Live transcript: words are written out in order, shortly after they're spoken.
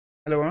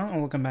Hello everyone and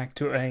welcome back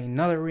to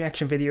another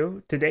reaction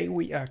video. Today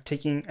we are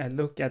taking a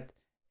look at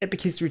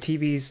Epic History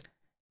TV's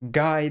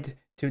guide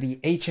to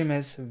the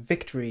HMS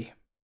Victory,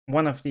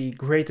 one of the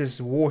greatest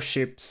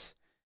warships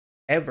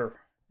ever.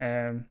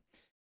 Although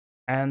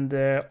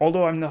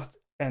I'm not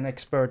an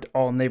expert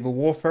on naval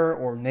warfare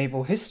or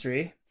naval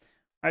history,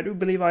 I do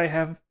believe I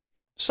have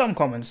some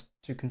comments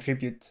to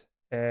contribute.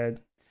 Yeah,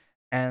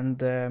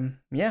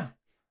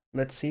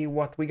 let's see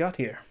what we got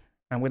here.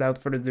 And without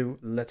further ado,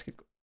 let's get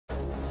going.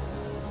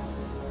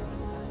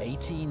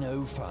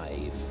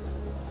 1805.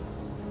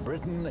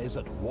 Britain is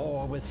at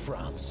war with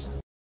France.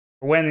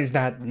 When is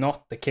that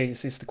not the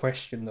case is the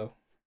question, though.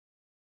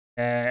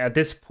 At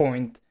this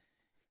point,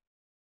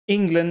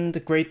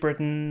 England, Great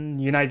Britain,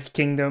 United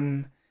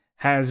Kingdom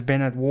has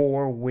been at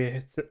war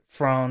with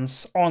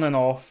France on and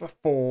off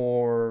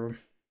for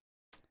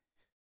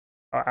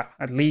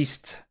at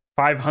least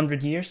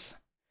 500 years.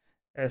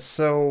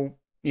 So,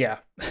 yeah.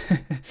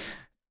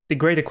 The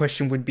greater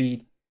question would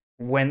be,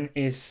 when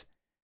is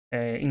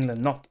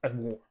England not at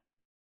war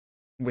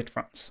with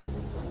France?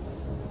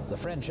 The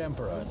French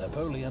Emperor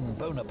Napoleon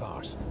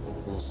Bonaparte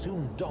will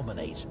soon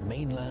dominate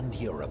mainland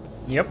Europe.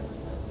 Yep.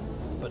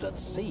 But at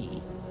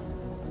sea,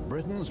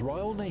 Britain's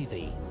Royal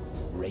Navy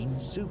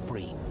reigns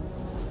supreme.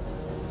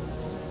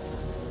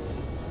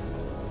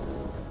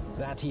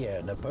 That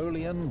year,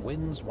 Napoleon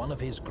wins one of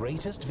his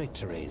greatest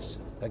victories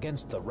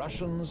against the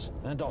Russians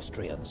and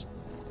Austrians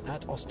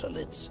at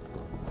Austerlitz.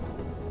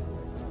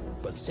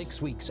 But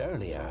 6 weeks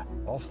earlier,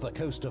 off the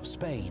coast of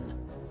Spain,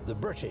 the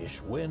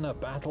British win a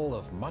battle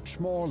of much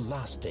more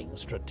lasting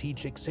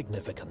strategic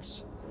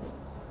significance.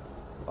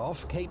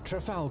 Off Cape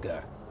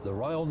Trafalgar, the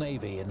Royal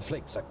Navy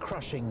inflicts a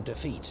crushing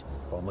defeat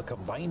on the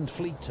combined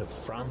fleet of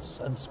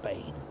France and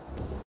Spain.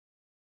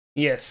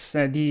 Yes,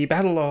 the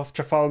Battle of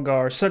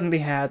Trafalgar certainly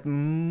had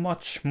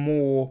much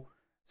more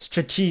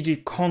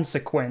strategic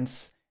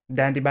consequence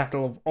than the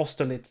Battle of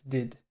Austerlitz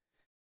did.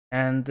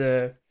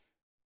 And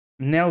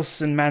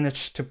Nelson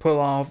managed to pull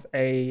off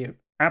a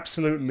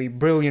absolutely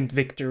brilliant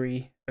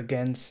victory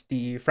against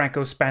the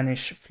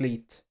Franco-Spanish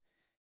fleet.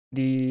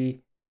 The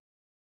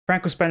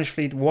Franco-Spanish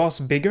fleet was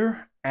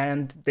bigger,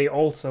 and they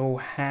also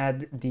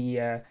had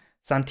the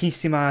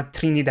Santísima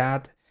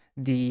Trinidad,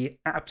 the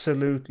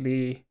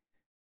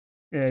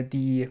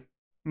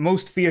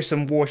most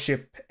fearsome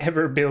warship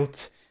ever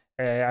built.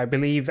 I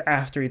believe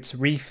after its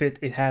refit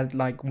it had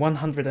like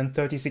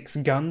 136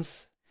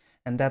 guns,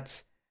 and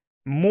that's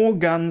more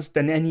guns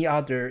than any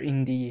other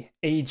in the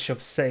age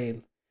of sail.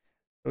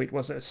 So it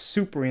was a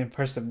super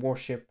impressive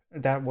warship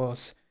that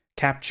was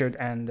captured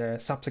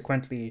and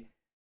subsequently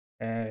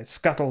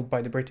scuttled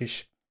by the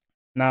British.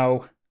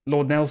 Now,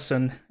 Lord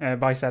Nelson,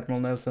 Vice Admiral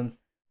Nelson,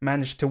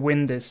 managed to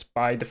win this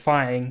by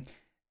defying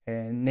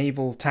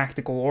naval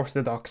tactical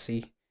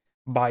orthodoxy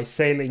by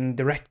sailing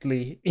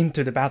directly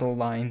into the battle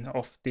line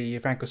of the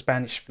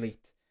Franco-Spanish fleet,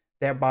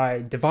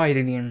 thereby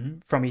dividing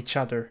them from each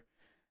other.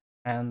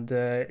 And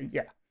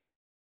yeah.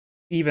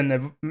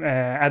 Even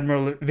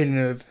Admiral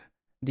Villeneuve,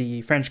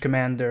 the French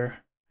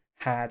commander,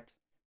 had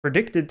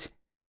predicted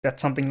that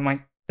something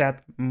like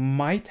that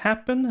might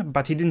happen,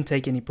 but he didn't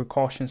take any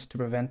precautions to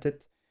prevent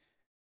it.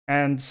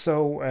 And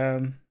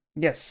so,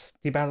 yes,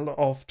 the Battle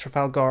of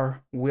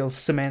Trafalgar will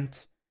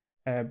cement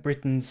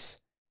Britain's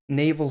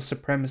naval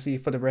supremacy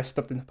for the rest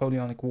of the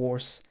Napoleonic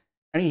Wars,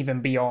 and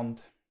even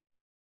beyond.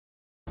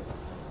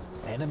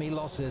 Enemy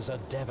losses are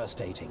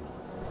devastating.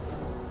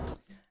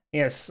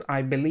 Yes,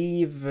 I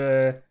believe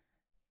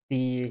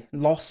the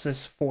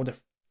losses for the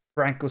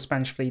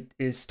Franco-Spanish fleet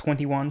is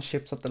 21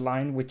 ships of the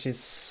line, which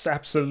is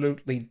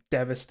absolutely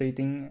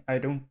devastating. I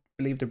don't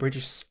believe the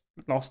British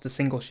lost a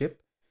single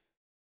ship.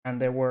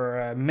 And there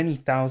were many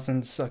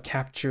thousands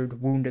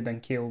captured, wounded,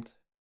 and killed.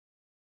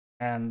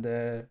 And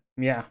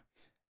yeah,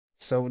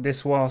 so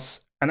this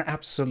was an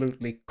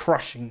absolutely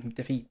crushing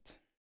defeat.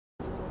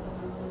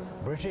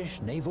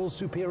 British naval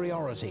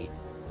superiority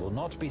will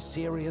not be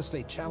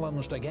seriously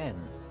challenged again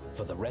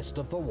for the rest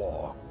of the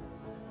war.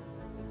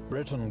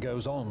 Britain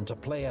goes on to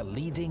play a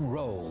leading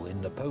role in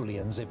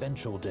Napoleon's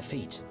eventual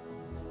defeat.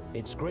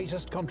 Its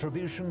greatest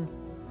contribution?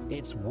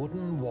 Its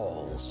wooden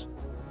walls.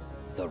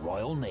 The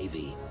Royal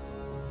Navy.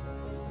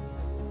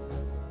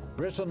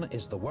 Britain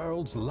is the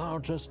world's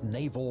largest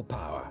naval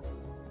power,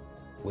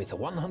 with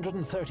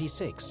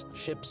 136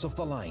 ships of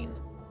the line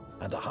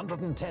and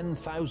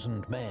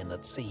 110,000 men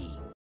at sea.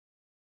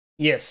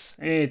 Yes,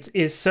 it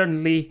is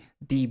certainly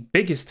the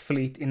biggest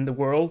fleet in the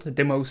world,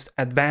 the most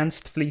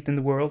advanced fleet in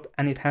the world,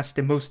 and it has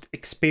the most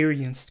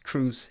experienced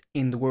crews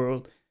in the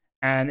world,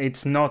 and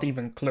it's not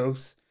even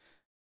close.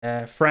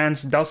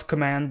 France does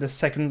command the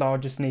second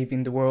largest navy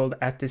in the world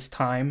at this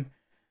time,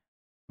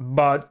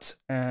 but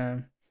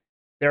there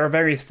are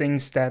various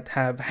things that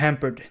have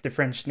hampered the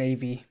French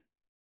navy,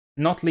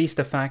 not least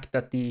the fact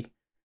that the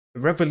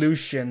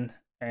revolution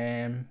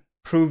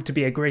proved to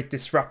be a great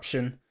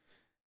disruption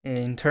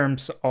in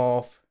terms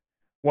of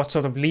what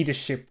sort of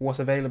leadership was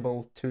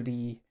available to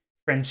the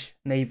French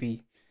Navy.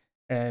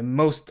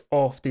 Most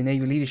of the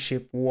Navy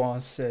leadership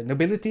was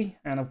nobility,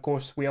 and of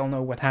course we all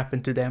know what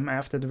happened to them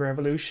after the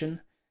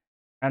revolution.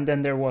 And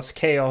then there was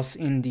chaos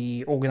in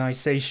the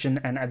organization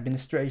and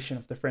administration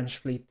of the French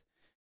fleet,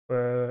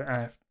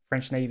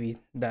 French Navy,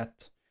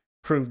 that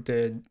proved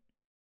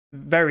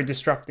very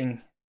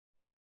disrupting,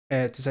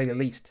 to say the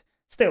least.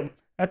 Still,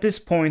 at this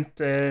point,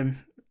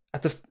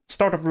 at the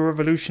start of the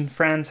revolution,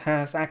 France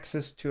has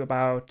access to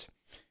about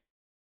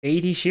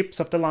 80 ships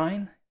of the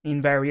line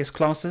in various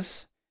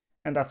classes,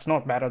 and that's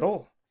not bad at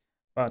all.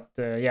 But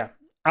yeah,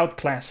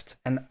 outclassed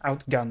and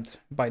outgunned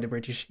by the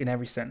British in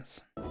every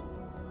sense.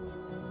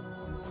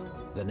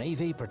 The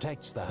Navy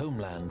protects the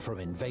homeland from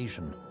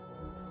invasion.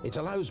 It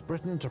allows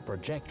Britain to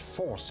project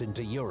force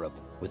into Europe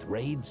with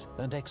raids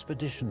and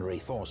expeditionary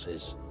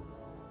forces.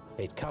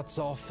 It cuts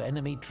off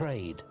enemy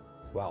trade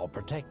while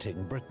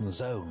protecting Britain's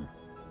own.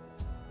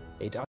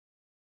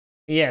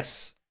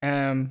 Yes,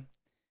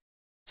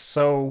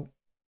 so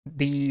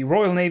the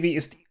Royal Navy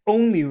is the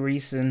only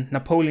reason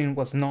Napoleon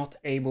was not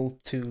able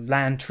to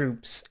land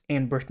troops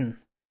in Britain.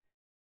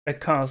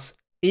 Because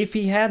if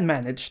he had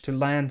managed to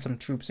land some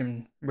troops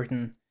in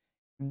Britain,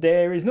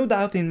 there is no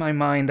doubt in my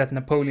mind that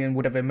Napoleon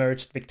would have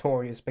emerged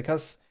victorious,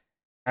 because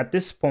at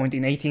this point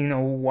in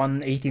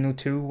 1801,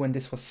 1802, when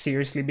this was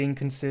seriously being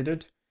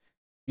considered,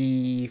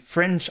 the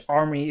French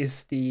army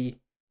is the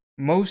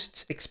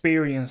most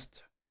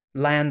experienced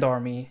land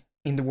army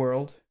in the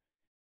world,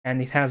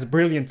 and it has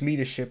brilliant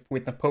leadership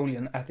with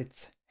Napoleon at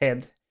its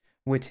head,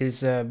 with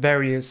his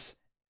various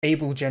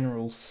able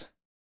generals.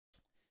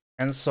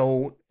 And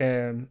so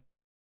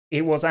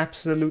it was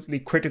absolutely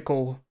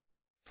critical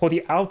for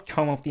the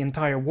outcome of the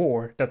entire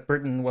war that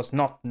Britain was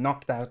not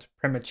knocked out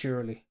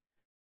prematurely,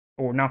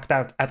 or knocked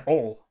out at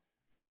all.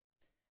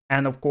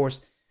 And of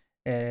course,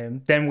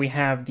 then we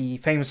have the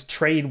famous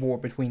trade war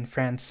between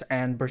France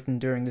and Britain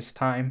during this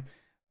time,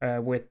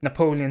 with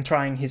Napoleon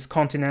trying his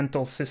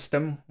continental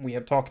system. We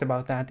have talked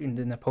about that in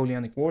the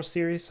Napoleonic Wars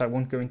series, so I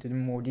won't go into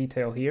more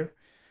detail here.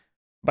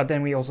 But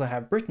then we also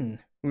have Britain,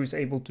 who is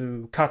able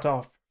to cut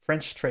off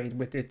French trade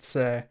with its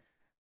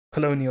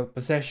colonial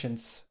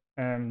possessions.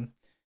 And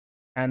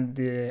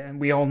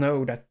we all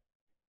know that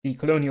the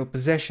colonial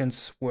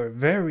possessions were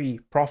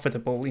very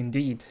profitable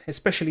indeed,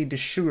 especially the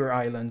sugar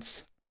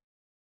islands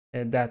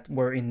that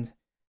were in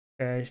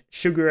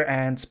sugar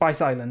and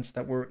spice islands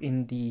that were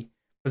in the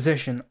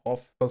possession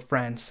of both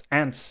France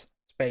and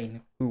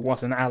Spain, who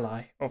was an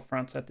ally of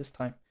France at this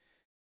time.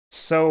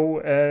 So,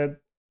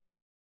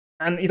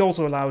 and it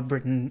also allowed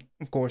Britain,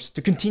 of course,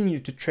 to continue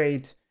to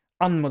trade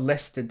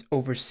unmolested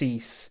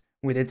overseas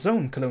with its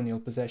own colonial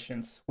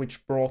possessions,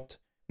 which brought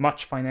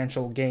much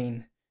financial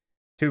gain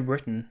to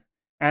Britain.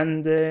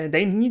 And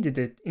they needed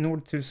it in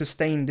order to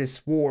sustain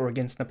this war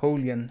against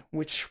Napoleon,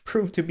 which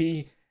proved to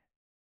be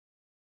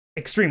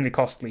extremely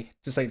costly,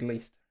 to say the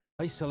least.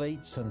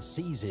 Isolates and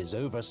seizes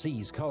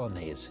overseas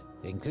colonies,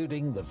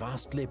 including the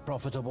vastly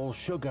profitable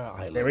sugar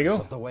islands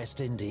of the West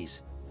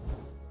Indies.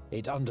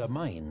 It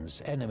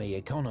undermines enemy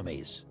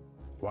economies,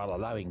 while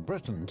allowing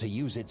Britain to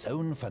use its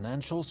own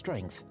financial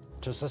strength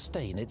to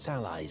sustain its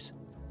allies.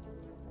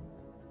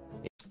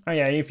 Oh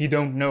yeah, if you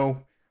don't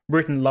know,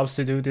 Britain loves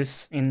to do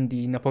this in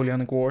the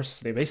Napoleonic Wars.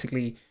 They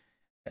basically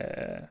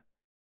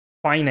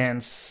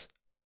finance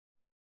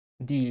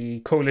the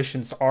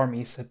coalition's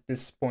armies at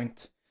this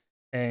point.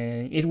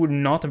 It would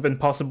not have been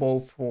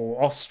possible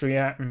for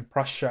Austria and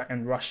Prussia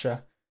and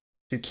Russia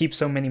to keep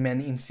so many men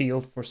in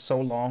field for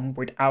so long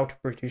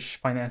without British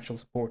financial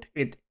support.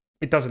 It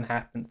doesn't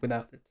happen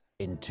without it.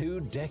 In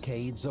 2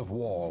 decades of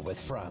war with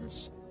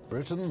France,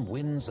 Britain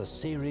wins a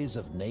series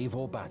of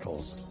naval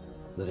battles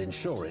that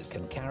ensure it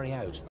can carry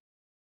out.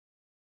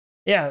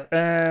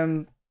 Yeah,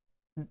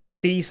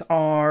 these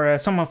are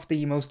some of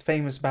the most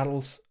famous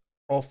battles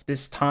of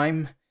this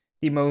time.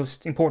 The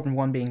most important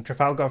one being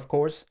Trafalgar, of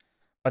course.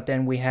 But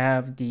then we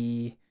have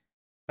the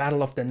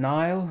Battle of the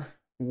Nile,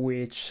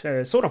 which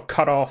sort of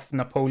cut off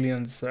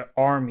Napoleon's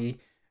army,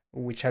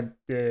 which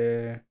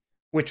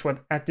was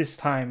at this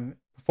time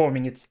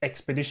performing its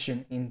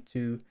expedition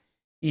into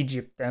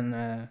Egypt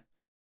and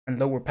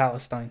Lower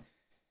Palestine.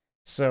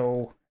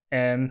 So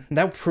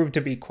that proved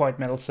to be quite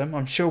meddlesome.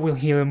 I'm sure we'll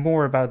hear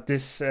more about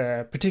this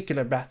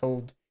particular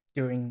battle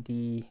during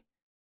the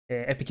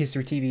Epic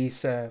History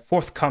TV's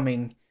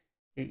forthcoming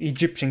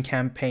Egyptian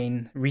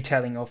campaign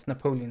retelling of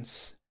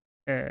Napoleon's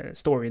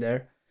story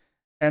there.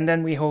 And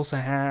then we also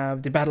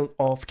have the Battle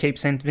of Cape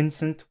St.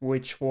 Vincent,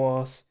 which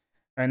was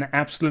an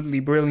absolutely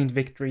brilliant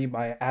victory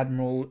by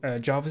Admiral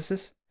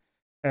Jarvis,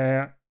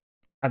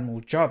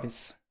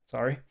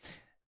 sorry.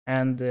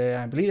 And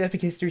I believe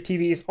Epic History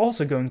TV is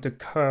also going to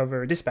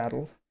cover this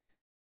battle.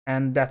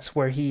 And that's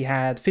where he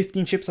had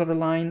 15 ships of the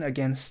line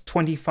against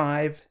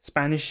 25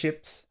 Spanish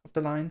ships of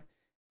the line.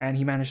 And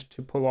he managed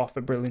to pull off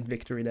a brilliant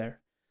victory there.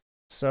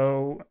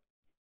 So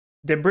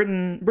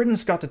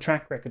Britain's got the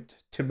track record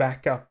to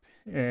back up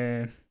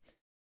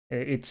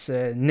its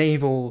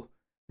naval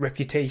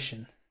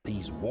reputation.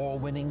 These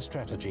war-winning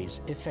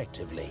strategies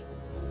effectively.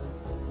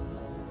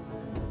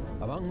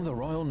 Among the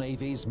Royal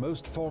Navy's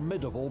most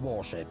formidable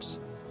warships,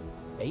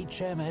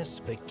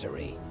 HMS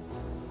Victory,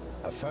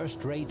 a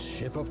first-rate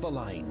ship of the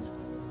line,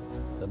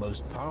 the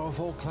most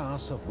powerful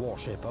class of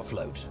warship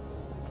afloat.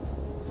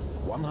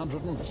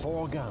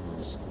 104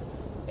 guns,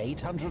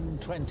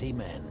 820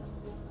 men.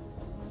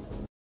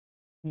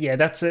 Yeah,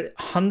 that's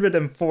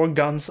 104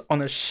 guns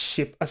on a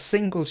ship. A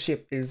single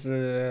ship is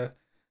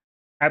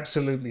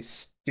absolutely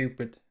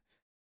stupid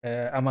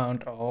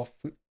amount of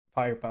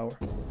firepower.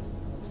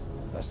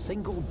 A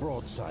single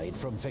broadside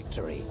from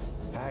Victory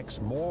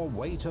packs more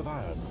weight of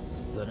iron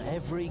than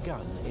every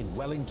gun in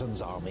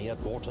Wellington's army at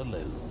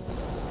Waterloo.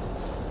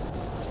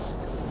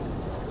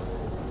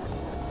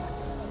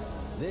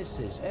 This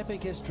is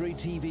Epic History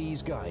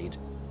TV's guide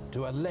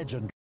to a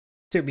legend.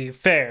 To be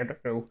fair,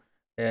 though,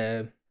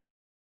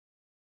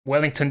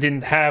 Wellington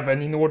didn't have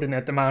an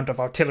inordinate amount of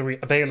artillery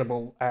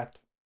available at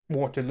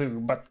Waterloo,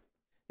 but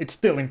it's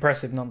still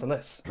impressive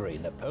nonetheless.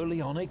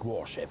 Napoleonic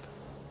warship.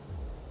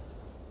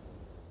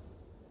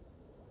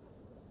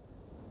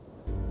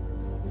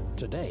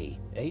 Today,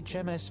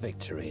 HMS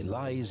Victory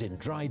lies in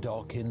dry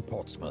dock in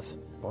Portsmouth,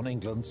 on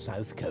England's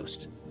south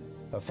coast,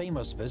 a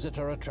famous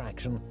visitor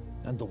attraction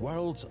and the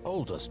world's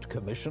oldest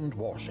commissioned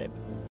warship.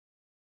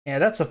 Yeah,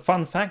 that's a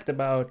fun fact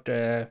about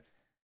the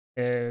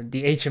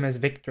HMS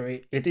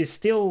Victory. It is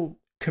still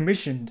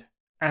commissioned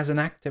as an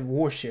active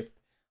warship.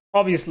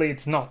 Obviously,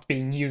 it's not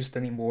being used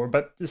anymore,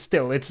 but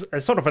still, it's a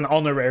sort of an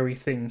honorary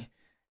thing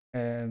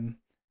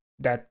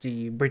that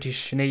the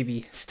British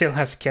Navy still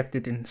has kept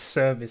it in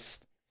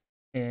service,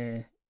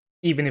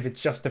 even if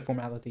it's just a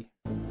formality.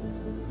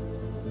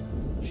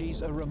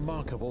 She's a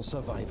remarkable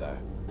survivor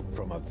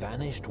from a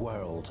vanished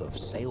world of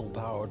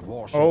sail-powered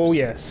warships. Oh,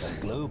 yes.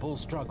 And global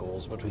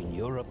struggles between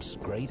Europe's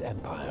great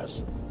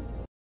empires.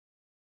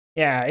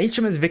 Yeah,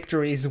 HMS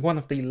Victory is one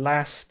of the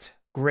last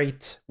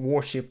great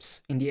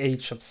warships in the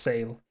age of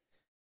sail.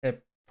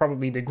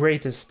 Probably the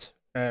greatest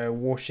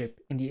warship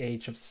in the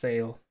age of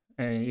sail,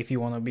 if you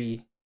want to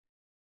be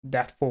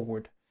that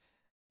forward.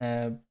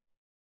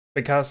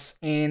 Because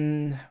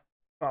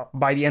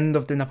by the end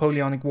of the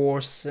Napoleonic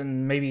Wars,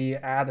 and maybe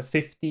add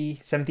 50,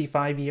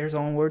 75 years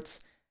onwards,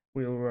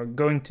 we were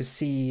going to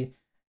see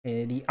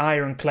the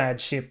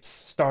ironclad ships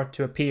start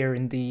to appear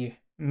in the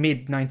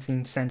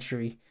mid-19th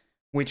century,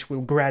 which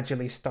will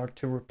gradually start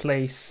to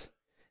replace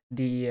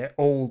the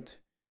old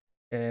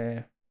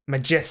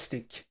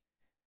majestic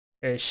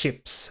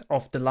ships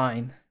of the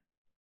line.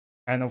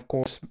 And of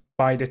course,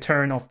 by the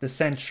turn of the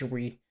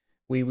century,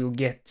 we will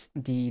get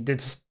the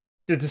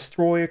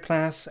destroyer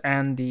class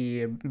and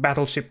the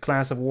battleship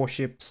class of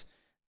warships,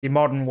 the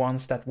modern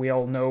ones that we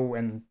all know,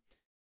 and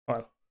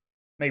well,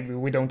 maybe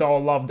we don't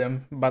all love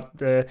them, but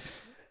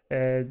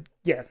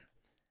yeah.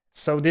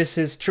 So this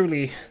is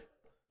truly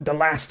the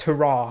last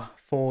hurrah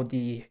for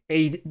the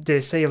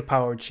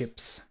sail-powered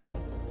ships.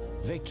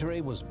 Victory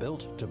was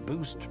built to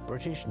boost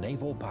British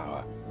naval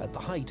power at the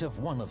height of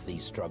one of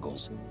these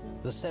struggles,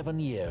 the 7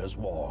 Years'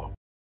 War.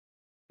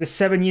 The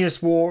 7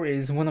 Years' War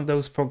is one of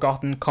those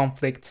forgotten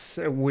conflicts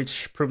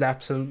which proved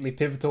absolutely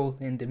pivotal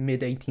in the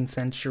mid-18th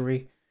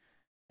century,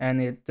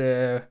 and it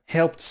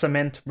helped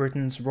cement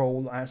Britain's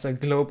role as a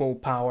global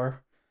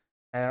power,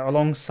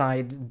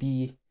 alongside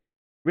the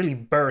really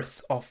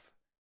birth of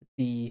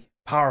the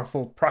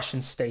powerful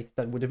Prussian state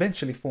that would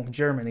eventually form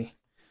Germany.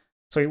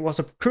 So it was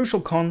a crucial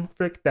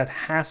conflict that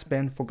has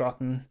been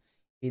forgotten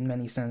in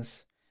many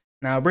senses.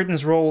 Now,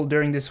 Britain's role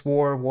during this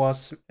war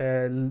was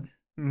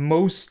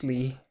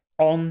mostly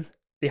on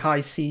the high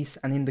seas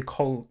and in the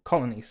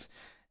colonies.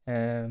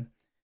 But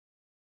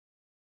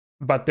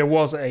there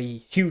was a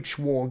huge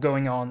war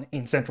going on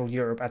in Central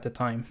Europe at the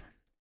time.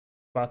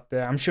 But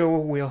I'm sure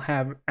we'll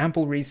have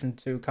ample reason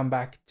to come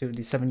back to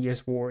the 7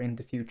 Years' War in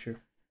the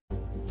future.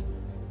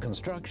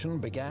 Construction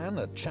began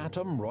at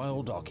Chatham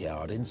Royal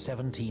Dockyard in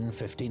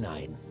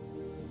 1759.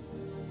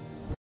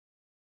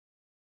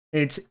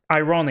 It's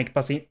ironic,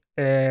 but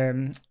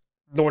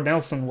Lord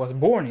Nelson was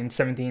born in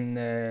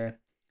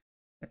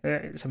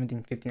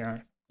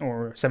 1759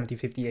 or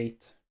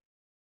 1758.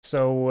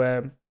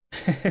 So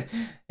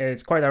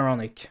it's quite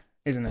ironic,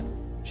 isn't it?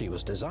 She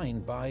was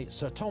designed by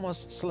Sir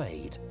Thomas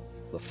Slade,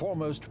 the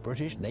foremost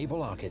British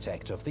naval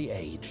architect of the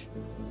age.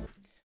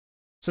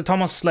 Sir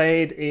Thomas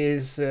Slade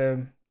is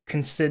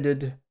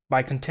considered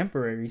by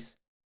contemporaries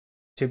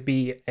to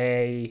be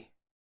a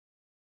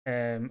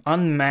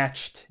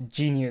unmatched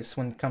genius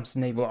when it comes to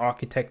naval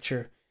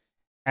architecture,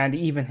 and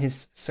even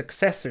his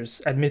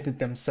successors admitted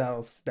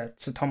themselves that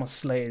Sir Thomas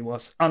Slade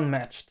was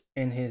unmatched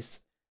in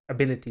his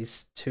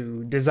abilities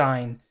to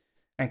design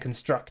and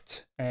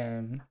construct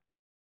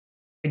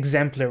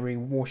exemplary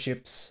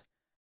warships.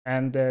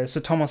 And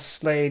Sir Thomas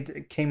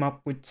Slade came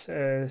up with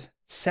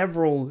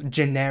several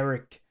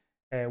generic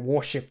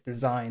warship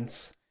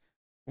designs.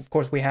 Of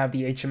course, we have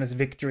the HMS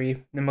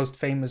Victory, the most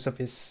famous of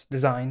his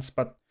designs,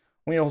 but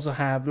we also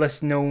have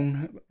less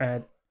known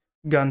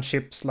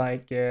gunships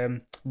like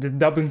the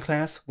Dublin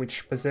class,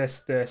 which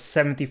possessed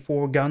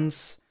 74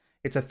 guns.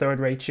 It's a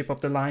third-rate ship of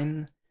the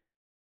line.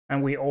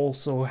 And we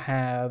also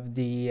have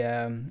the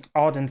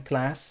Ardent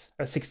class,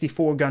 a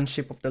 64-gun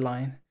ship of the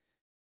line.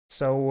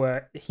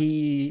 So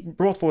he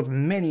brought forth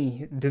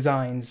many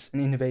designs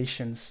and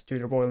innovations to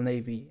the Royal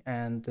Navy,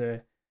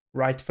 and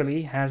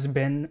rightfully has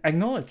been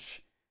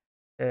acknowledged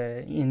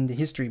in the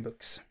history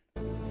books.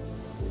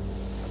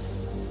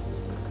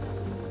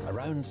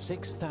 Around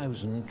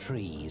 6,000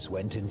 trees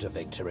went into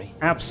Victory.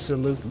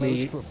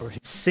 Absolutely.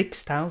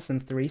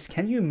 6,000 trees?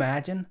 Can you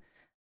imagine?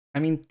 I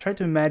mean, try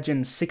to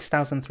imagine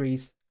 6,000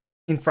 trees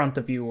in front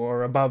of you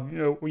or above,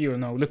 you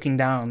know, looking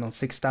down on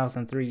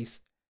 6,000 trees.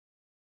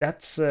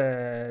 That's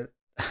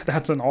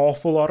that's an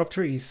awful lot of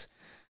trees.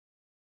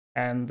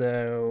 And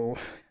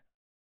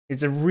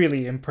it's a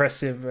really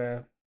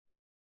impressive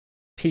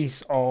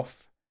piece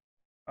of,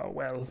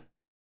 well,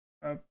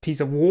 a piece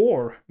of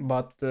war,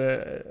 but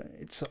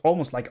it's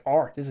almost like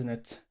art, isn't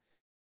it?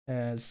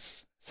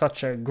 As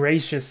such a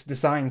gracious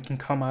design can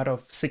come out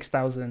of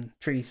 6,000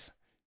 trees.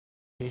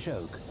 British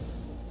oak,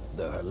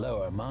 though her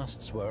lower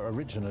masts were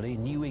originally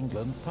New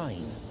England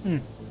pine.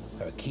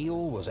 Her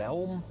keel was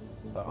elm,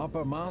 her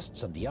upper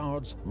masts and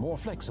yards more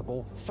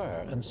flexible,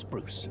 fir and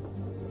spruce.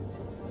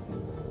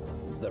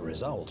 The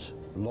result,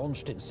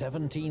 launched in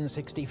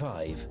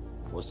 1765,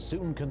 was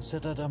soon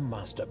considered a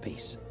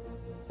masterpiece.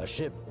 A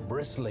ship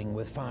bristling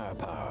with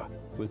firepower,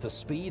 with the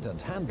speed and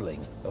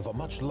handling of a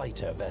much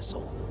lighter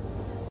vessel.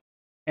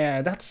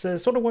 Yeah, that's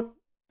sort of what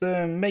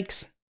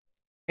makes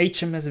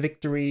HMS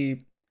Victory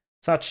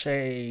such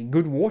a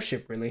good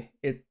warship, really.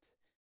 It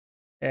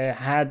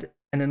had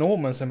an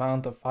enormous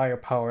amount of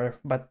firepower,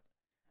 but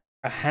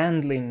its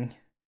handling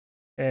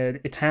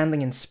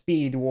and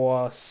speed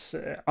was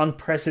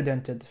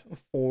unprecedented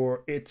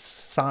for its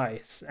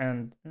size,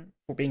 and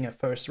for being a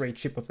first-rate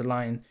ship of the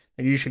line.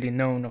 They're usually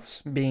known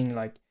as being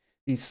like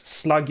these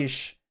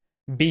sluggish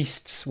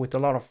beasts with a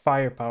lot of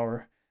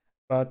firepower.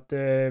 But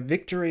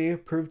Victory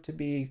proved to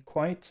be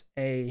quite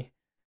a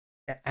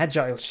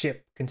agile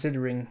ship,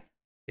 considering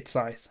its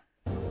size.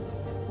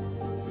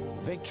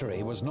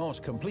 Victory was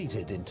not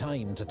completed in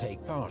time to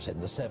take part in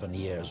the 7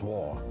 Years'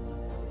 War.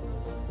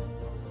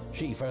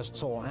 She first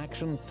saw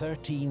action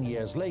 13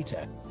 years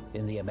later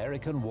in the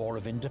American War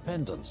of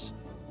Independence,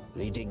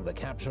 leading the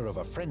capture of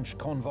a French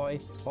convoy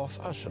off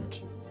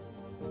Ushant.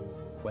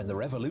 When the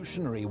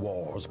Revolutionary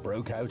Wars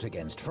broke out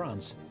against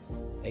France,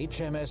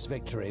 HMS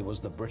Victory was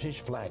the British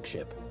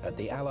flagship at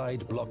the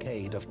Allied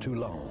blockade of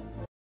Toulon.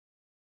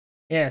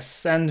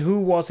 Yes, and who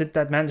was it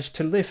that managed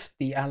to lift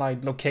the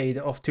Allied blockade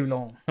of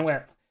Toulon?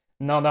 Well,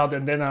 none other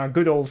than our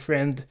good old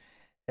friend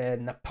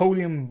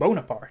Napoleon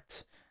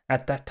Bonaparte.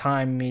 At that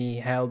time, he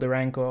held the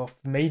rank of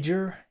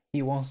Major.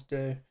 He was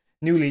the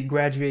newly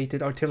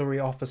graduated artillery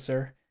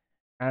officer,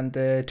 and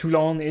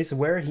Toulon is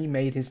where he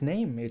made his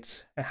name.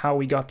 It's how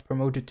he got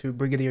promoted to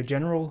Brigadier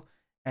General,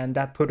 and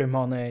that put him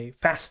on a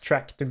fast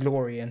track to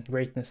glory and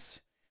greatness.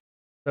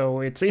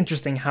 So it's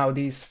interesting how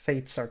these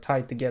fates are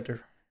tied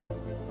together.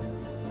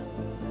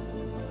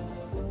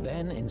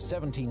 Then in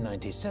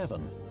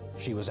 1797,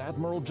 she was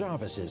Admiral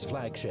Jarvis's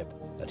flagship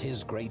at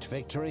his great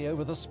victory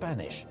over the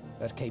Spanish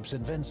at Cape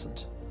St.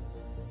 Vincent.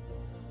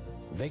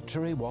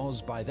 Victory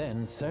was by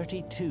then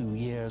 32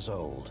 years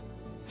old,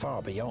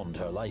 far beyond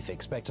her life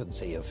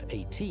expectancy of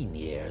 18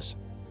 years.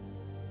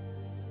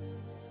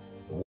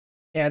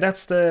 Yeah,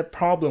 that's the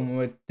problem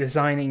with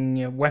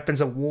designing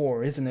weapons of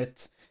war, isn't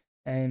it?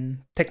 And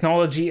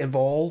technology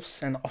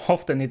evolves, and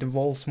often it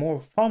evolves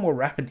far more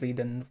rapidly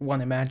than one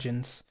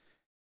imagines.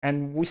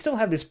 And we still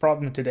have this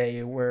problem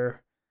today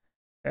where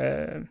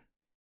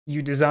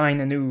you design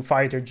a new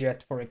fighter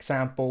jet, for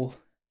example.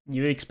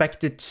 You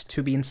expect it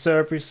to be in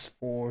service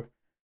for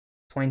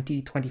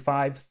 20,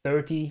 25,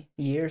 30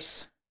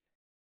 years.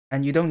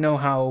 And you don't know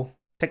how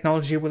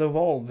technology will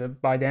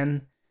evolve. By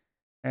then,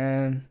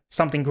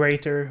 something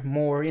greater,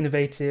 more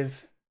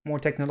innovative, more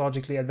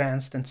technologically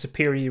advanced and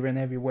superior in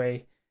every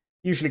way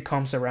usually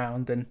comes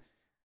around. And,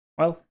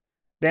 well,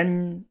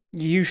 then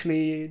you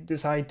usually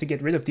decide to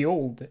get rid of the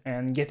old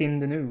and get in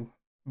the new.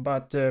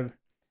 But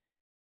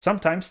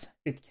sometimes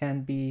it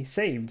can be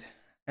saved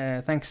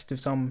thanks to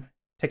some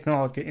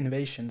technological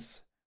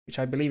innovations, which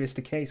I believe is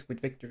the case with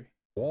Victory.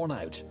 Worn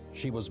out,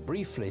 she was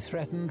briefly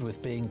threatened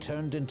with being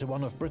turned into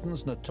one of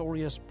Britain's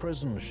notorious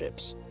prison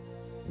ships,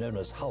 known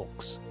as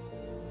hulks.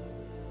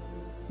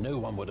 No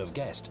one would have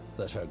guessed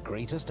that her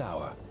greatest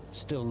hour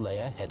still lay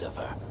ahead of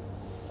her.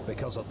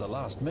 Because at the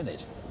last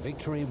minute,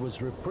 Victory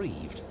was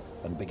reprieved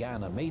and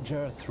began a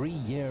major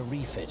 3-year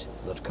refit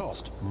that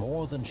cost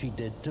more than she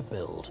did to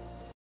build.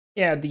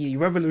 Yeah, the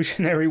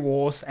Revolutionary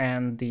Wars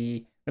and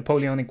the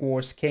Napoleonic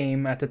Wars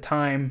came at a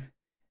time.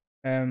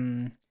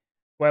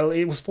 Well,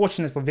 it was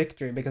fortunate for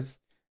Victory because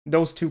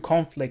those two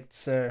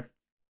conflicts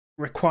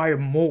require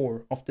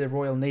more of the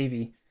Royal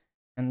Navy.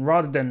 And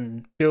rather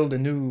than build a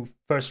new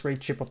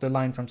first-rate ship of the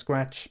line from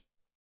scratch,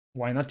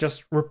 why not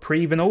just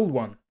reprieve an old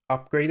one,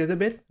 upgrade it a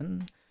bit,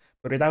 and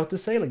put it out to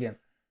sail again?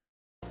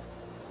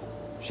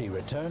 She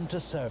returned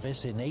to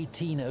service in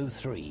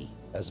 1803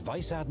 as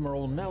Vice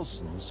Admiral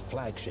Nelson's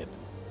flagship.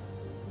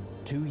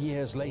 2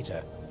 years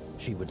later,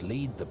 she would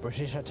lead the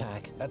British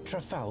attack at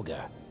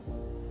Trafalgar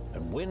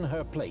and win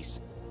her place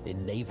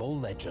in naval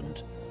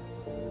legend.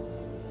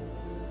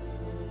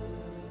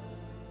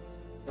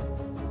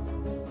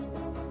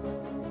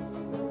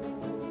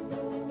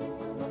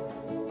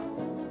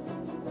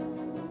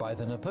 By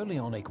the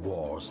Napoleonic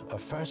Wars, a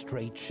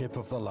first-rate ship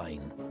of the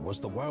line was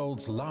the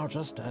world's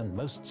largest and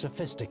most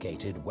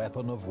sophisticated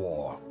weapon of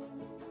war,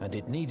 and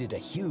it needed a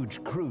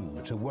huge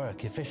crew to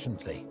work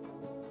efficiently.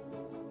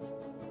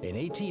 In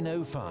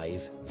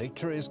 1805,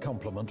 Victory's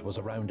complement was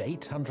around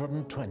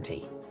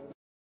 820.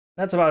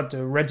 That's about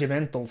the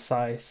regimental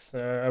size.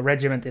 A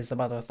regiment is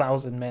about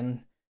 1,000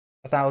 men,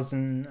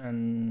 1,000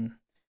 and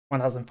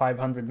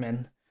 1,500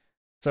 men.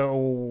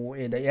 So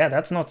yeah,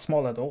 that's not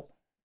small at all.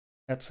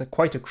 That's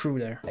quite a crew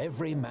there.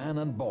 Every man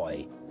and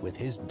boy with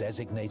his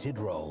designated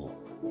role.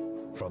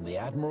 From the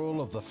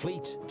admiral of the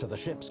fleet to the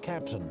ship's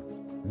captain,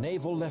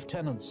 naval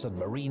lieutenants and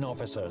marine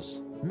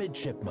officers,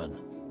 midshipmen,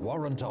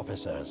 warrant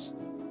officers,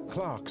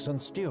 clerks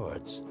and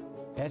stewards,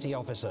 petty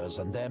officers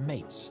and their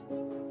mates,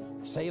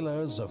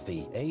 sailors of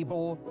the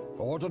able,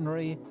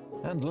 ordinary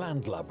and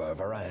landlubber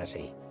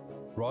variety,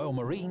 Royal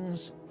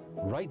Marines,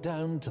 right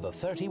down to the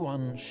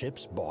 31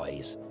 ship's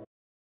boys.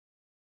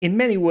 In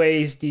many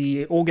ways,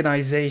 the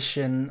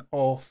organization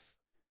of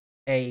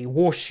a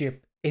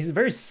warship is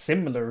very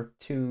similar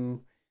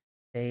to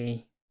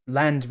a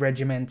land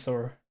regiment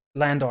or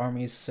land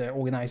armies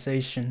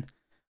organization.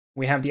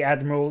 We have the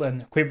admiral,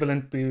 and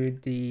equivalent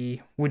would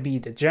be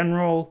the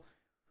general,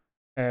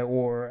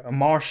 or a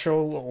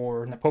marshal,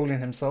 or Napoleon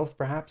himself,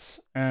 perhaps.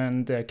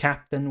 And the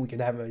captain, we could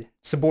have a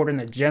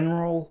subordinate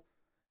general.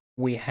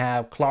 We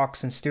have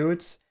clerks and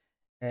stewards.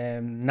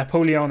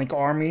 Napoleonic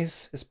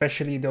armies,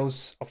 especially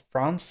those of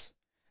France,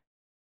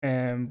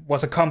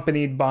 was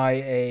accompanied by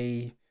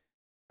a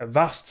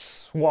vast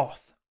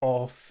swath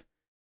of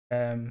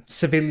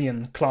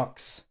civilian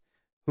clerks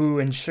who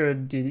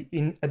ensured the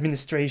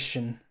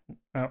administration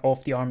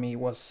of the army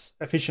was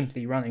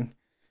efficiently running.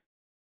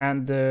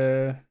 And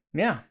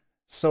yeah,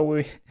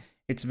 so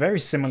it's very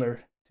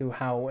similar to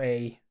how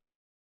a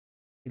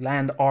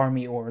land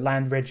army or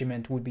land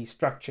regiment would be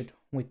structured,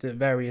 with the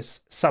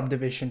various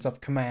subdivisions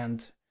of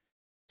command.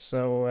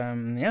 So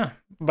yeah,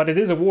 but it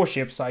is a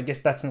warship, so I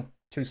guess that's not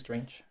too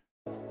strange.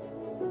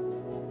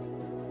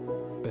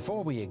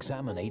 Before we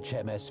examine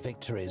HMS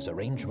Victory's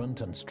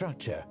arrangement and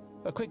structure,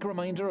 a quick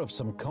reminder of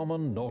some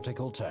common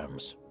nautical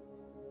terms.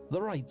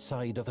 The right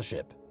side of the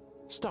ship,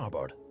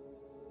 starboard.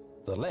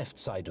 The left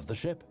side of the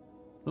ship,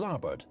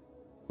 larboard,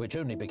 which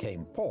only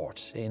became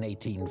port in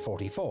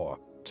 1844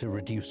 to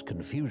reduce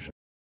confusion.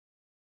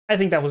 I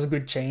think that was a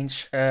good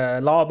change.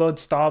 Larboard,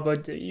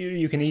 starboard,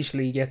 you can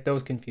easily get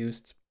those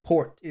confused.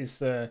 Port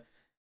is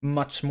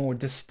much more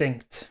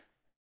distinct.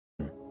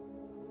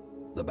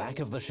 The back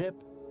of the ship,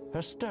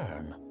 her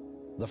stern.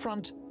 The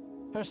front,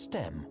 her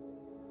stem.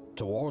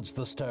 Towards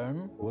the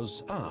stern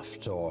was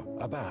aft or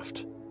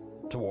abaft.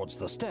 Towards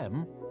the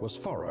stem was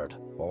forward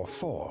or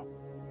fore.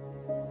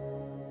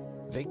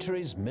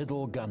 Victory's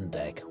middle gun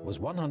deck was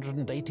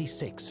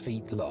 186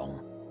 feet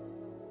long.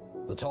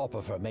 The top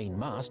of her main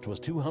mast was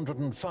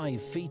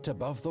 205 feet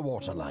above the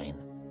waterline.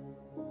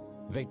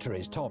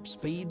 Victory's top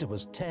speed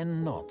was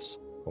 10 knots,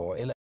 or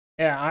 11.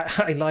 Yeah,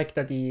 I like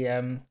that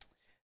the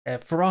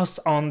for us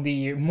on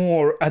the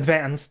more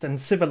advanced and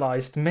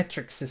civilized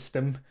metric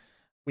system,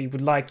 we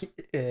would like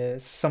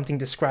something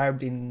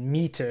described in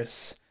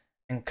meters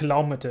and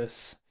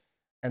kilometers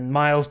and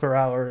miles per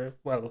hour.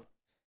 Well,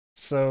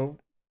 so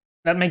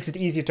that makes it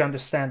easier to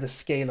understand the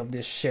scale of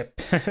this ship.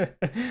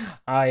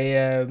 I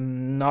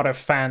am not a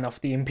fan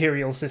of the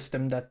imperial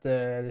system that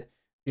the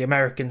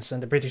Americans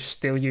and the British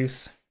still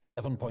use.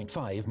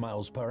 7.5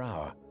 miles per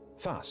hour,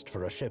 fast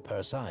for a ship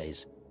her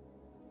size.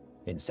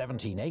 In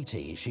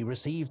 1780, she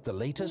received the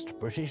latest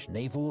British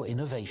naval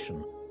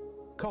innovation,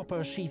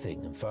 copper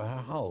sheathing for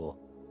her hull.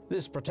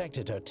 This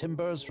protected her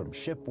timbers from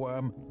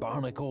shipworm,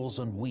 barnacles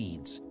and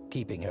weeds,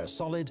 keeping her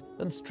solid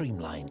and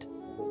streamlined.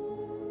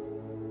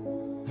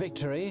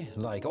 Victory,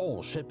 like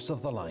all ships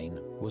of the line,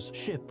 was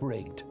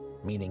ship-rigged,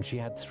 meaning she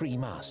had 3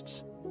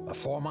 masts, a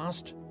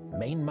foremast,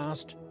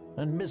 mainmast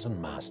and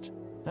mizzenmast,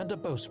 and a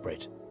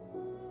bowsprit.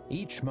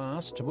 Each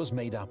mast was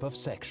made up of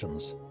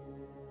sections.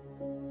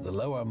 The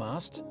lower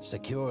mast,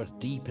 secured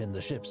deep in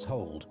the ship's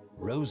hold,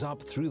 rose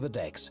up through the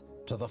decks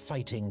to the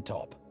fighting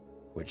top,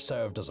 which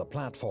served as a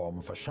platform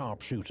for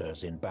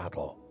sharpshooters in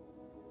battle.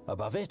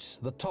 Above it,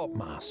 the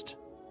topmast.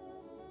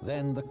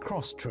 Then the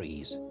cross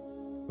trees,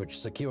 which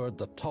secured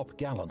the top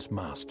gallant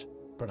mast,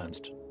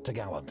 pronounced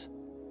t'gallant.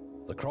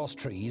 The cross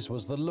trees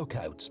was the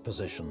lookout's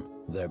position,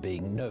 there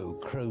being no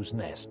crow's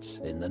nests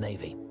in the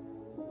Navy.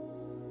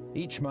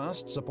 Each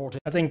mast supported...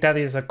 I think that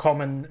is a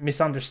common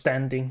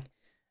misunderstanding.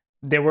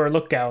 There were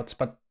lookouts,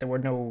 but there were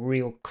no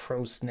real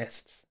crow's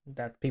nests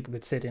that people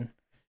could sit in.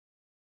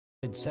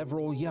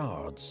 Several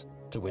yards,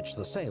 to which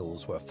the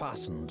sails were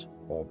fastened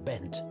or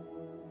bent.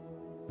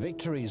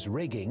 Victory's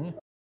rigging...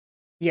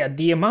 Yeah,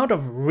 the amount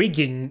of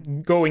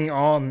rigging going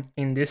on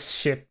in this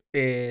ship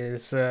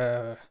is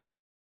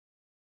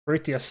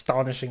pretty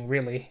astonishing,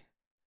 really.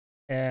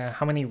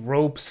 How many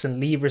ropes and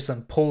levers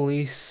and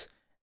pulleys,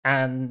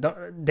 and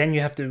then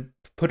you have to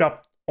put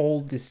up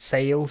all the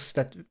sails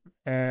that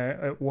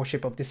a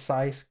warship of this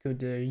size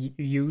could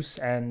use,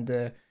 and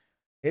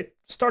it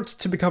starts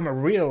to become a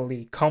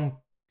really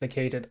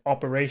complicated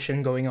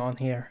operation going on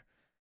here.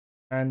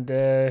 And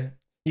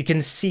you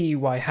can see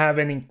why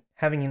having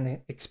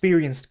an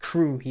experienced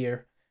crew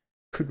here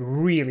could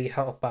really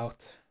help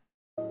out.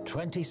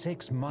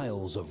 26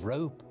 miles of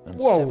rope and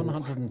Whoa,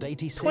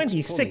 786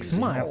 26 pulleys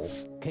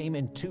miles. in all came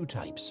in two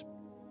types.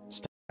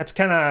 That's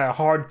kind of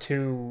hard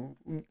to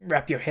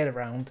wrap your head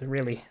around,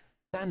 really.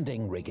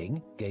 Standing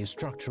rigging gave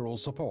structural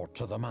support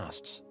to the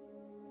masts.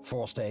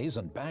 Forestays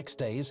and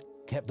backstays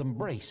kept them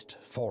braced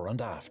fore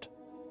and aft.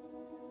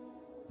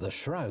 The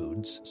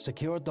shrouds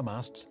secured the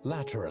masts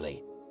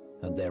laterally,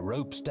 and their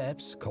rope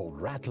steps, called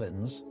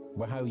ratlins,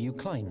 were how you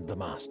climbed the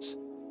masts.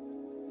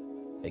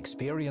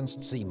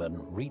 Experienced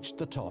seamen reached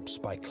the tops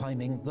by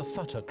climbing the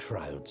futtock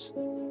shrouds.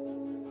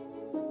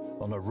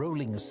 On a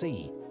rolling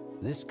sea,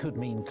 this could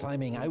mean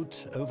climbing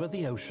out over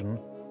the ocean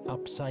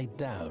upside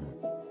down.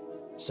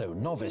 So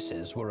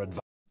novices were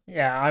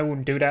Yeah, I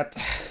wouldn't do that.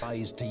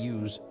 advised to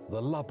use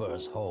the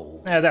lubber's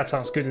hole. Yeah, that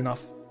sounds good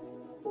enough.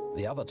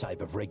 The other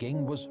type of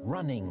rigging was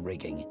running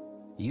rigging,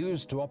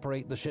 used to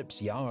operate the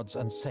ship's yards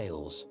and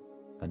sails,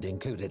 and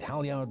included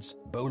halyards,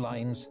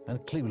 bowlines, and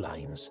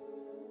clewlines.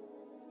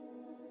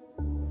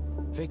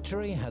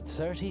 Victory had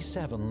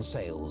 37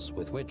 sails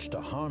with which to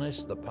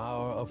harness the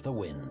power of the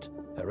wind,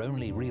 her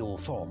only real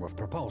form of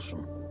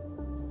propulsion.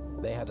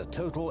 They had a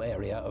total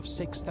area of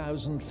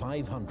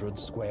 6,500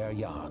 square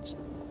yards,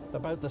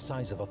 about the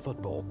size of a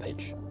football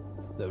pitch.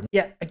 Though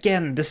Yeah,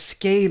 again, the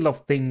scale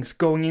of things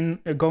going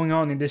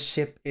on in this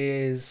ship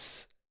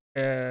is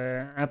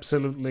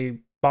absolutely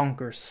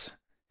bonkers,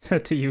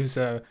 to use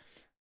a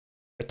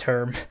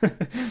term.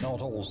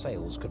 not all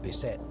sails could be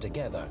set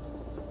together,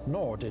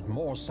 nor did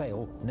more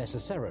sail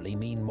necessarily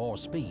mean more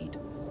speed.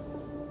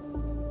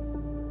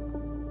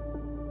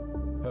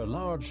 Her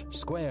large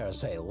square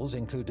sails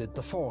included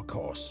the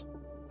forecourse,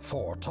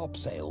 fore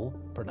topsail,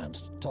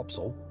 pronounced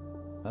topsail,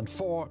 and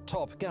fore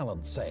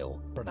topgallant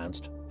sail,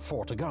 pronounced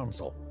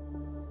foretogonsal.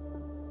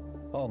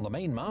 On the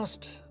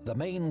mainmast, the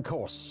main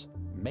course,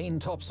 main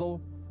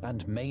topsail,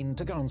 and main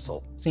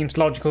togonsal. Seems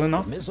logical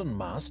enough. The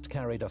mizzenmast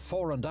carried a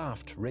fore and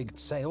aft rigged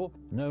sail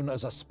known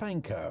as a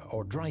spanker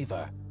or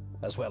driver,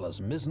 as well as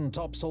mizzen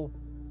topsail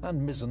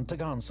and mizzen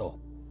togonsal,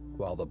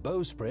 while the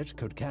bowsprit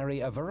could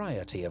carry a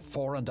variety of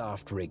fore and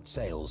aft rigged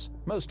sails,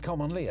 most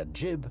commonly a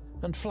jib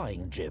and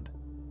flying jib.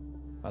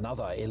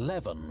 Another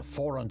 11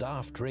 fore and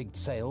aft rigged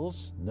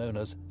sails, known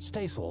as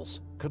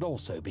staysails, could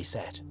also be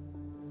set.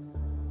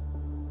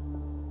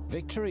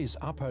 Victory's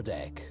upper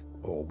deck,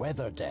 or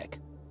weather deck,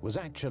 was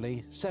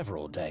actually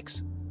several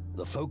decks: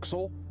 the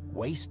forecastle,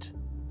 waist,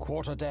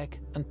 quarterdeck,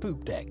 and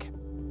poop deck.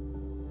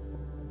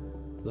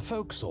 The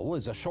forecastle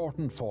is a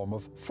shortened form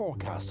of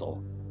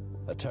forecastle,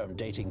 a term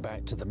dating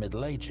back to the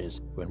Middle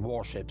Ages when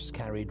warships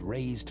carried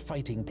raised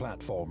fighting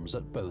platforms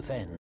at both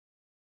ends.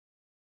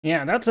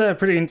 Yeah, that's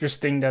pretty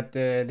interesting that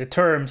the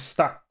term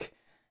stuck.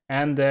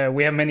 And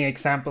we have many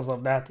examples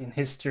of that in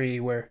history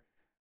where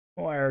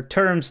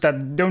terms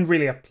that don't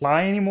really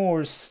apply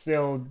anymore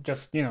still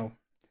just, you know,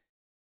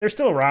 they're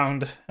still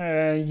around,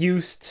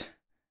 used,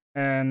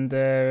 and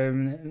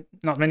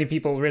not many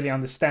people really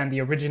understand the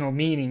original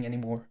meaning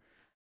anymore.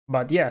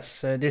 But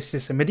yes, this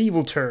is a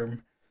medieval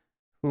term,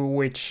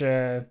 which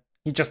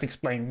he just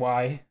explained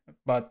why.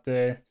 But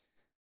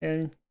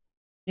you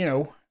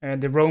know,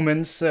 the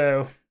Romans,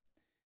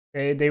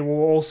 they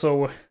were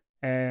also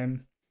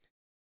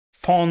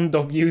fond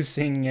of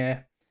using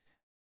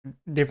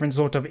different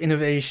sort of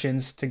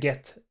innovations to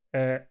get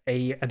a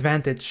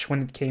advantage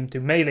when it came to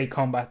melee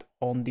combat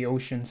on the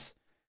oceans.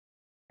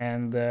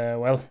 And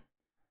well,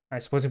 I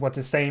suppose it was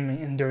the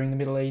same during the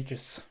Middle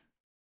Ages.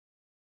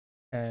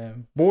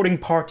 Boarding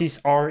parties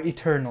are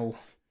eternal.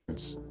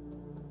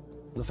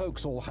 The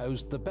forecastle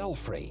housed the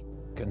belfry,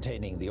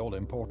 containing the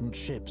all-important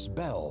ship's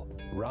bell,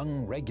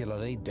 rung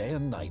regularly day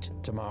and night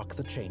to mark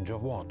the change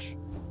of watch.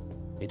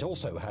 It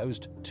also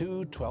housed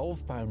two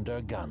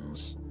 12-pounder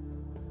guns.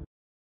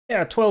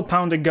 Yeah, a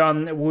 12-pounder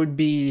gun would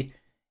be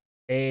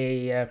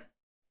a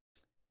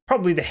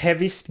probably the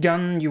heaviest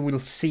gun you will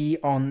see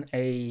on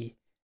a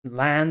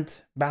land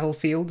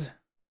battlefield.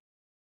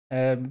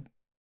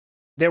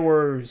 There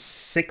were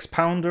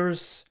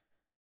 6-pounders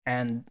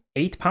and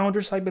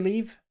 8-pounders, I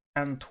believe,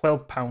 and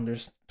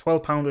 12-pounders.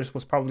 12-pounders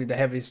was probably the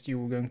heaviest you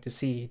were going to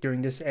see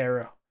during this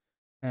era,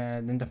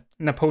 the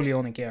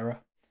Napoleonic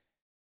era.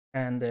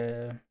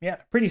 And yeah,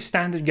 pretty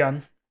standard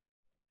gun.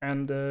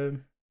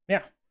 And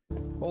yeah.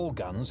 All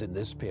guns in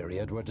this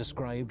period were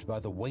described by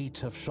the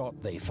weight of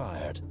shot they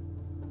fired.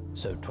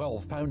 So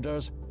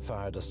 12-pounders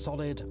fired a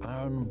solid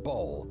iron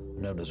ball,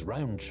 known as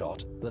round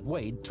shot, that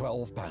weighed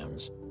 12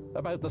 pounds,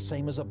 about the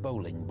same as a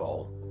bowling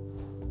ball.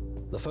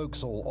 The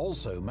forecastle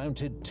also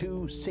mounted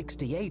two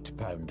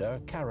 68-pounder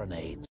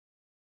carronades.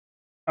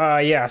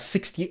 Yeah,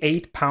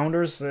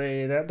 68-pounders,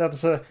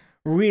 that's a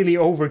really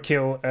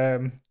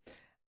overkill.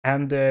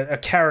 And a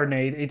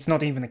carronade, it's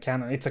not even a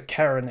cannon, it's a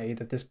carronade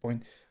at this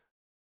point.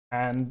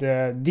 And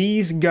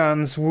these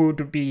guns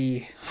would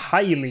be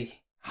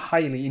highly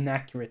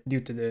inaccurate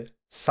due to the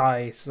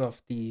size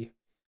of the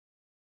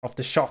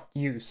shot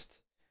used.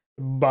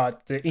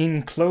 but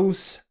in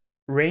close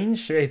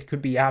range, it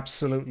could be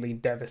absolutely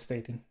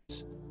devastating.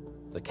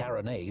 The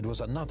carronade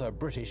was another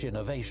British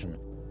innovation,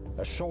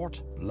 a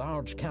short,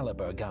 large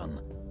caliber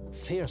gun,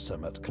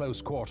 fearsome at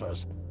close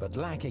quarters, but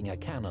lacking a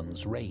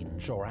cannon's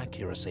range or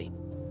accuracy.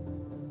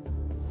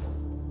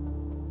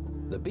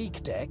 The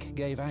beak deck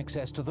gave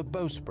access to the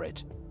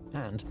bowsprit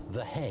and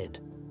the head,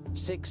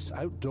 6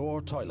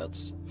 outdoor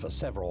toilets for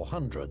several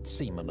hundred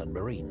seamen and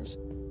marines,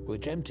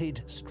 which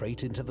emptied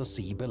straight into the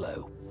sea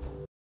below.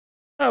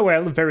 Oh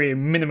well, very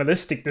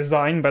minimalistic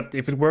design, but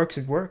if it works,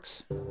 it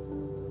works.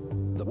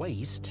 The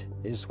waist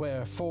is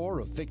where 4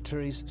 of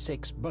Victory's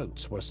 6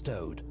 boats were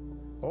stowed.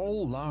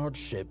 All large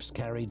ships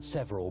carried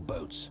several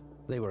boats.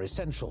 They were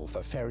essential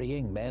for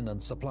ferrying men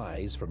and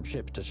supplies from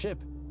ship to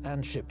ship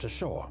and ship to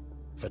shore,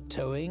 for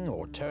towing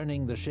or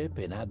turning the ship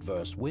in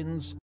adverse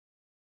winds.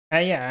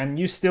 Yeah, and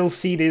you still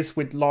see this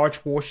with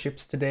large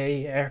warships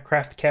today,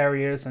 aircraft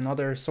carriers and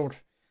other sort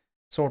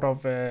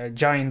of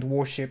giant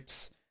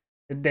warships.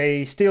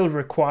 They still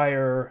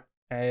require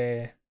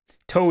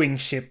towing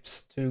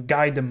ships to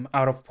guide them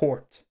out of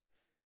port.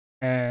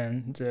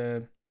 And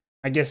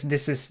I guess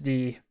this is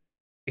the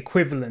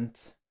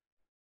equivalent.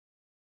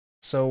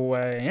 So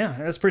yeah,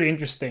 that's pretty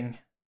interesting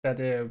that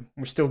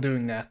we're still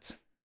doing that.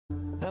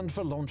 And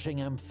for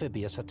launching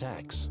amphibious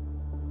attacks.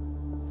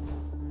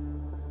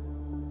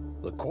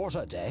 The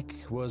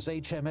quarterdeck was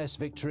HMS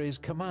Victory's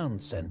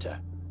command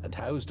centre and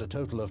housed a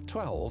total of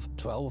 12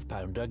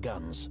 12-pounder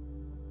guns.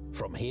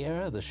 From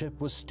here, the ship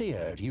was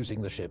steered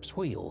using the ship's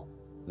wheel.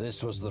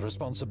 This was the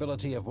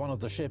responsibility of one of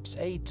the ship's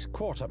 8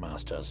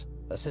 quartermasters,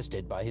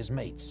 assisted by his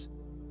mates.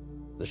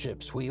 The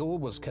ship's wheel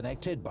was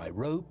connected by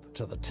rope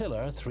to the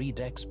tiller 3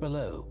 decks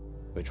below,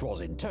 which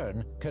was in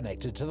turn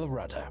connected to the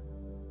rudder.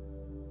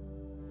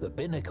 The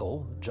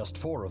binnacle, just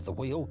 4 of the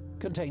wheel,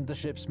 contained the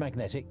ship's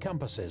magnetic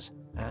compasses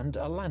and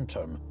a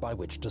lantern by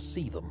which to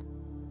see them.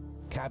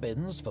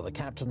 Cabins for the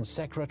captain's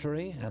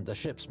secretary and the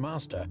ship's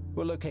master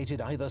were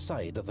located either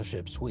side of the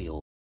ship's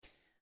wheel.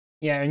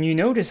 Yeah, and you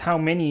notice how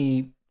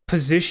many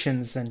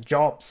positions and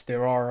jobs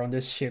there are on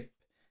this ship.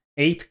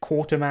 8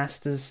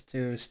 quartermasters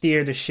to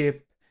steer the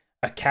ship,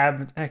 a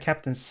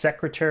captain's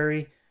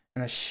secretary,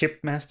 and a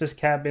shipmaster's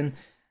cabin.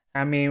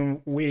 I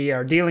mean, we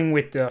are dealing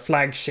with the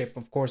flagship,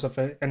 of course, of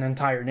an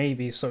entire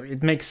navy, so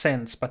it makes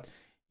sense, but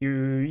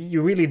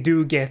you really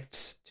do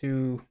get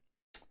to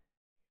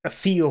a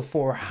feel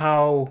for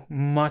how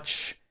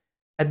much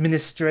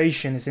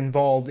administration is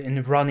involved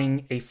in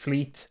running a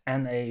fleet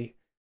and a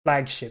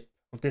flagship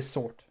of this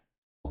sort.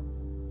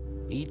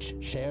 Each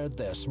shared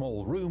their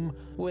small room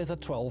with a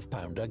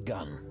 12-pounder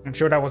gun. I'm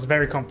sure that was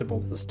very comfortable.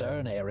 The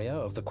stern area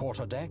of the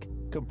quarterdeck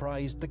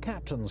comprised the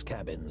captain's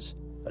cabins,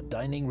 a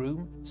dining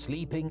room,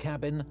 sleeping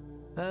cabin,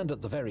 and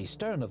at the very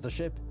stern of the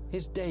ship,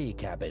 his day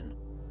cabin,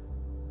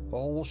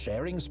 all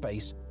sharing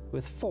space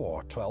with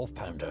 4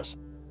 12-pounders.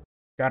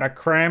 Gotta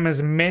cram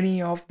as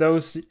many of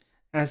those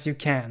as you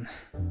can.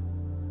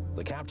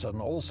 The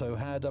captain also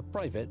had a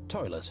private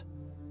toilet,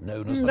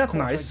 known as the That's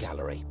quarter nice.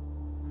 gallery.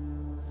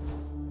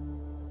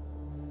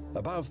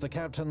 Above the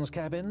captain's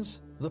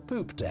cabins, the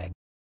poop deck.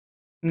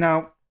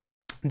 Now,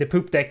 the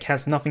poop deck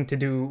has nothing to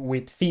do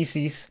with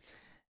feces.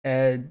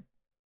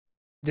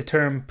 The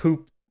term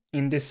poop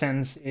in this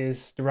sense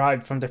is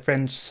derived from the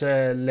French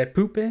le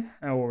poupe,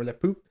 or le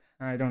poupe.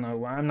 I don't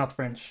know, I'm not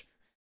French.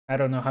 I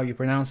don't know how you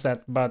pronounce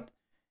that, but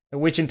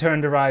which in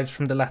turn derives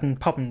from the Latin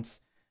poppens,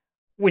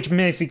 which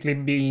basically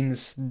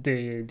means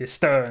the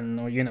stern,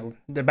 or, you know,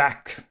 the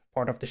back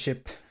part of the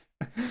ship.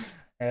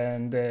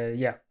 And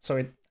yeah,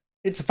 so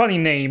it's a funny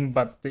name,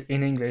 but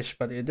in English,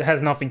 but it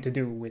has nothing to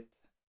do with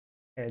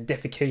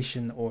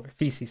defecation or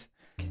feces.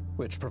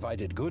 Which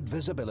provided good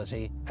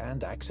visibility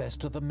and access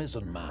to the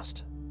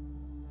mizzenmast.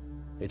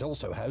 It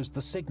also housed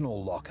the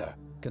signal locker,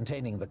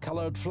 containing the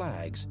coloured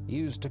flags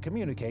used to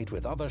communicate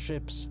with other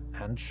ships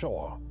and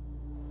shore.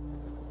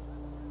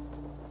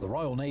 The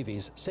Royal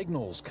Navy's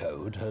signals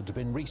code had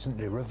been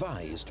recently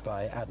revised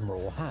by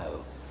Admiral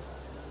Howe.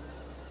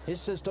 His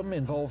system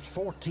involved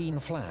 14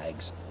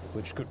 flags,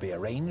 which could be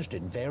arranged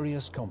in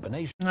various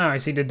combinations. Ah, I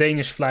see the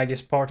Danish flag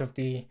is part of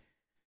the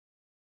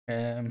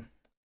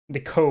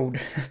code.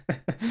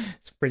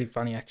 It's pretty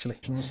funny, actually.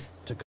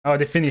 Oh,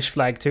 the Finnish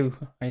flag too,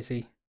 I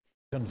see.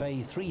 Convey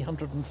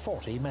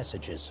 340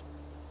 messages.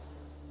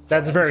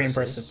 That's For very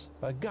emphasis,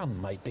 impressive. a gun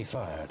might be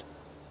fired.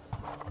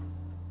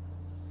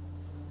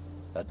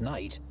 At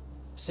night,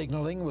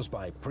 signalling was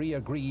by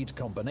pre-agreed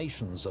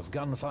combinations of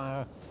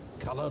gunfire,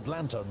 coloured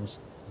lanterns,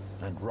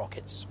 and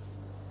rockets.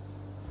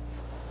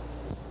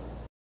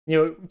 You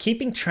know,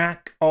 keeping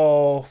track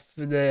of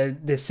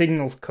the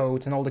signal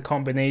codes and all the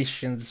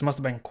combinations must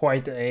have been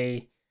quite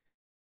a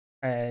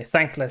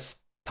thankless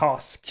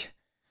task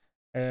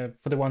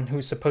for the one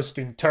who's supposed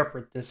to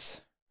interpret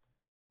this.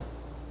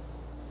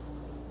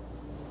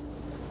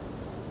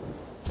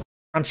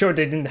 I'm sure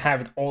they didn't have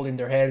it all in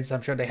their heads.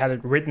 I'm sure they had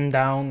it written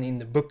down in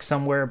the book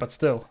somewhere, but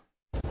still.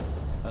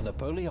 A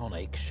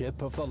Napoleonic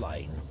ship of the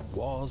line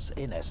was,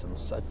 in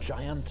essence, a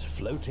giant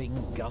floating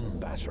gun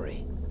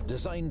battery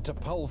designed to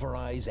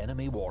pulverize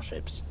enemy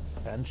warships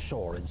and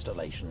shore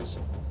installations.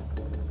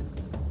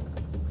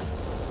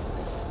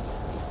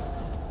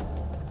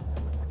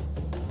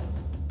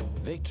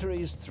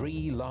 Victory's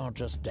 3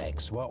 largest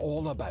decks were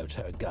all about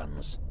her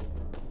guns,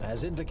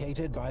 as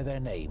indicated by their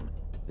name,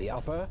 the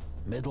upper,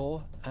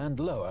 middle, and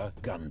lower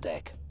gun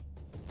deck.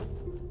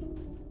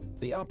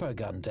 The upper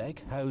gun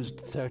deck housed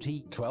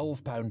 30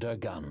 12-pounder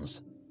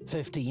guns,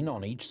 15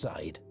 on each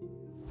side.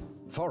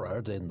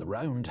 Forward in the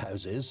round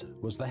houses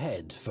was the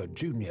head for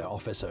junior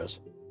officers,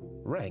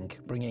 rank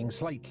bringing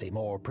slightly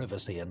more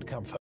privacy and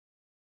comfort.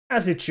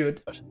 As it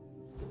should.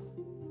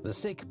 The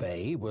sick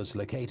bay was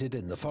located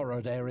in the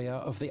forward area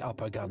of the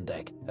upper gun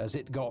deck, as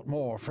it got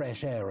more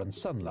fresh air and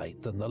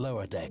sunlight than the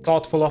lower decks.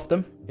 Thoughtful of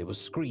them. It was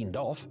screened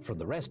off from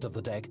the rest of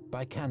the deck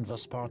by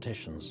canvas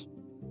partitions.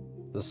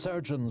 The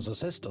surgeon's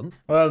assistant...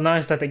 Well,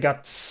 nice that they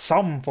got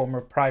some form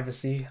of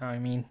privacy. I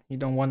mean, you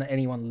don't want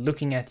anyone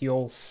looking at you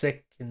all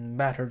sick and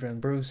battered and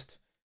bruised.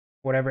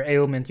 Whatever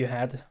ailment you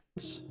had.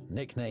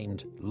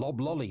 Nicknamed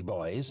Loblolly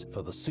Boys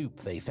for the soup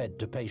they fed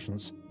to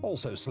patients,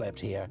 also slept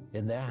here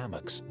in their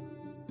hammocks.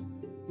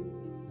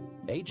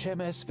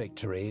 HMS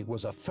Victory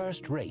was a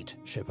first-rate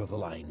ship of the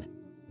line,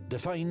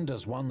 defined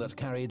as one that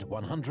carried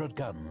 100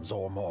 guns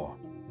or more.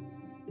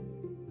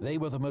 They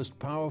were the most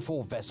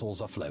powerful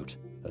vessels afloat,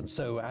 and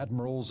so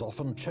admirals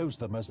often chose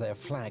them as their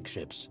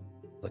flagships,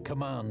 the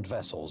command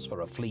vessels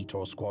for a fleet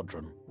or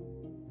squadron.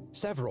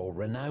 Several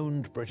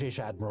renowned British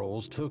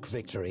admirals took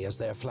Victory as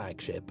their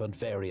flagship at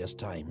various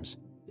times,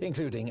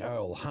 including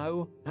Earl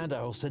Howe and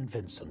Earl St.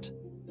 Vincent.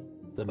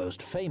 The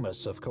most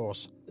famous, of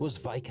course, was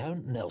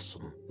Viscount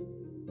Nelson.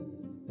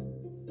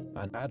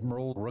 An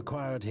admiral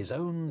required his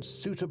own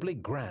suitably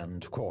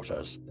grand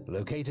quarters,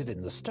 located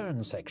in the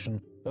stern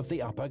section of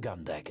the upper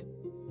gun deck.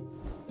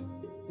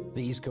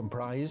 These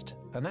comprised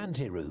an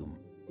anteroom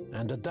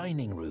and a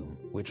dining room,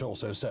 which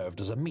also served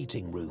as a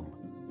meeting room.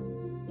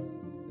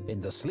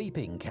 In the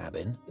sleeping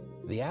cabin,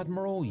 the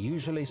admiral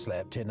usually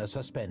slept in a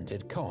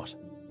suspended cot,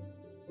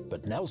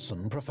 but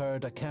Nelson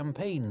preferred a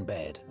campaign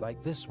bed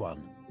like this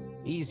one,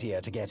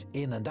 easier to get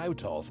in and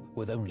out of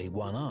with only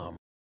one arm.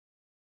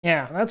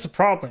 Yeah, that's a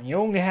problem. You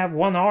only have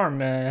one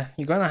arm.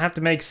 You're gonna have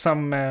to make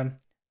some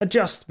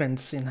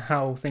adjustments in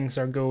how things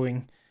are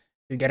going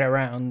to get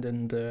around.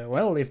 And,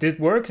 well, if it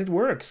works, it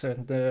works.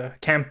 And the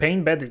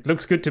campaign bed, it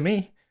looks good to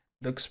me.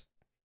 Looks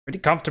pretty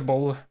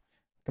comfortable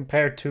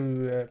compared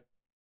to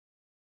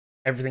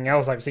everything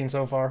else I've seen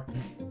so far.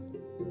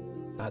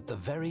 At the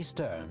very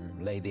stern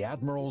lay the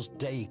Admiral's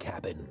day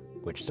cabin,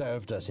 which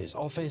served as his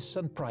office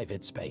and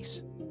private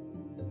space.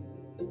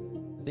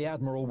 The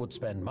Admiral would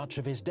spend much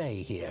of his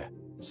day here,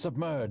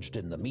 submerged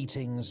in the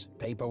meetings,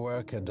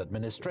 paperwork, and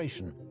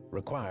administration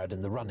required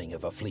in the running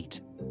of a fleet.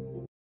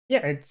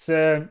 Yeah, it's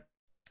the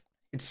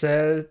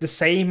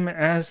same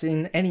as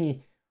in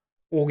any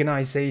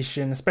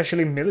organization,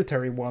 especially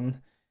military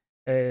one.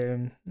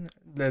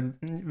 The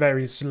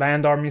various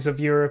land armies of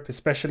Europe,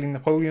 especially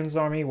Napoleon's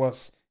army,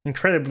 was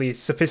incredibly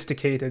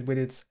sophisticated with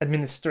its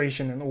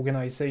administration and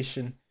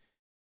organization.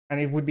 And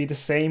it would be the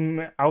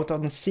same out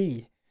on the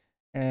sea.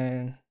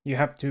 And you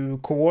have to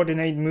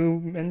coordinate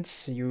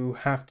movements, you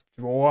have to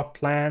draw up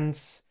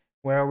plans.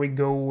 Where are we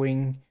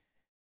going?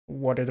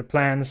 What are the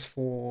plans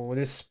for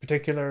this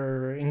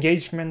particular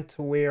engagement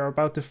we are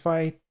about to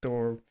fight?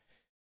 Or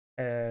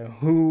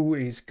who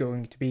is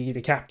going to be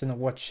the captain of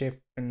what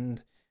ship?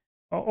 And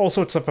all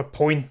sorts of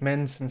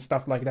appointments and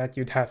stuff like that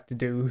you'd have to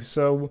do.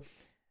 So,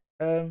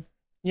 you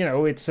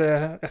know, it's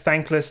a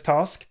thankless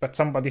task, but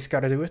somebody's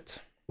got to do it.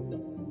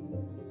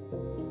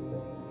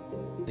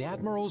 The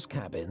Admiral's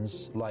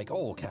cabins, like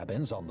all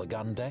cabins on the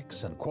gun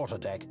decks and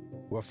quarterdeck,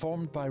 were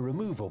formed by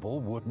removable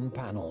wooden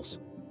panels.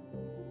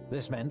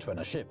 This meant when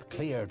a ship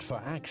cleared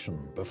for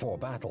action before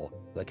battle,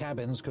 the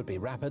cabins could be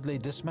rapidly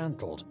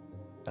dismantled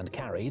and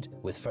carried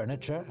with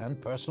furniture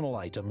and personal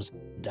items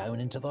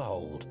down into the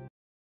hold.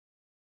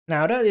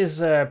 Now that is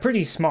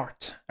pretty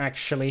smart,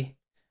 actually,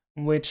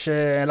 which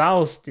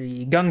allows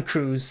the gun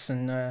crews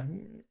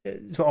and,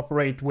 to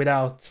operate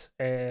without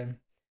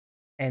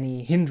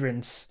any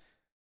hindrance.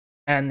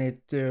 And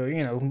it,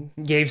 you know,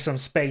 gave some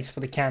space for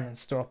the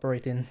cannons to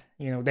operate in.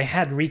 You know, they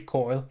had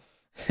recoil,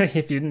 if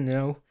you didn't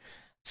know.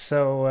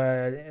 So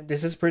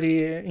this is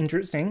pretty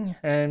interesting.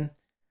 And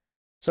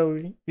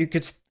so you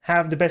could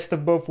have the best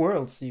of both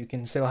worlds. You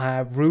can still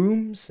have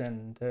rooms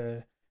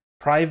and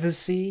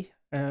privacy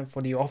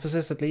for the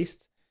officers at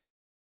least,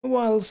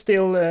 while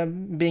still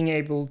being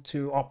able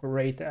to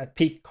operate at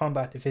peak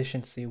combat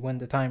efficiency when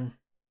the time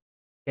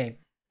came.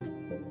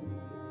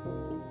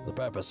 The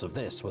purpose of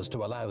this was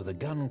to allow the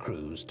gun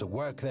crews to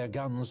work their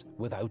guns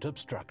without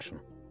obstruction.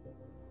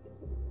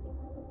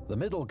 The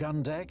middle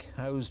gun deck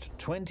housed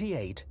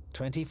 28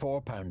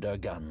 24-pounder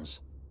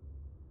guns.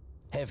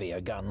 Heavier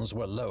guns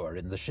were lower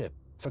in the ship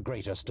for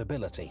greater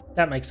stability.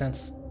 That makes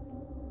sense.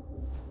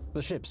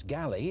 The ship's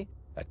galley,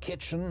 a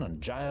kitchen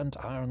and giant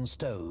iron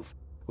stove,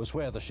 was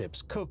where the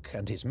ship's cook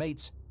and his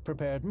mates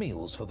prepared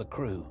meals for the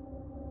crew.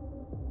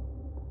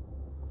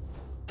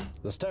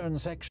 The stern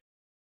section...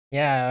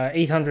 Yeah,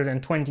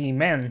 820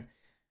 men.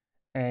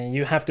 And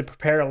you have to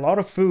prepare a lot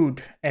of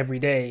food every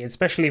day,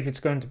 especially if it's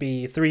going to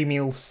be 3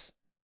 meals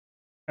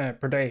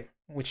per day,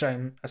 which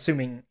I'm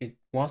assuming it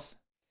was.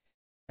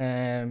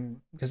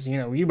 Because, you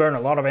know, you burn a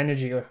lot of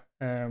energy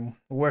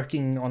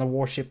working on a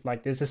warship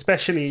like this,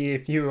 especially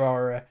if you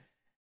are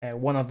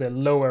one of the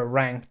lower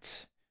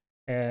ranked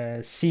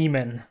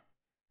seamen.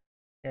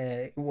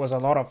 It was a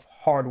lot of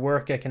hard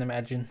work, I can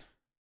imagine.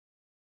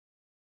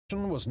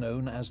 Was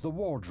known as the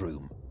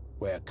wardroom,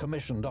 where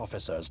commissioned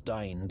officers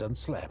dined and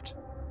slept.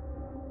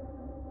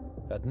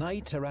 At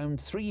night, around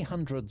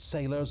 300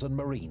 sailors and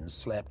marines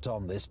slept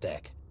on this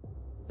deck,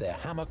 their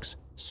hammocks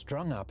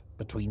strung up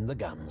between the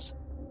guns.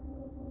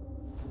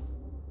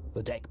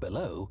 The deck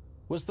below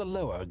was the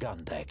lower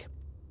gun deck.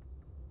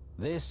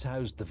 This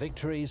housed the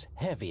Victory's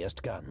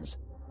heaviest guns,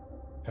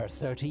 her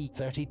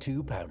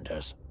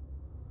 32-pounders.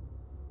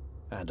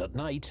 And at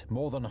night,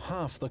 more than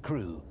half the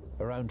crew,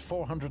 around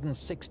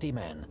 460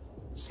 men,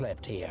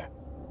 slept here.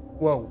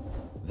 Whoa.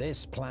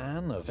 This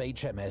plan of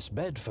HMS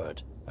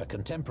Bedford, a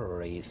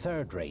contemporary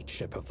third-rate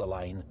ship of the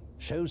line,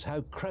 shows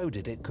how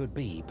crowded it could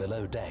be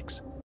below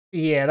decks.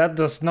 Yeah, that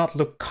does not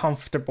look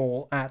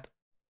comfortable at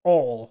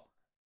all.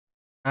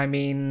 I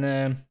mean,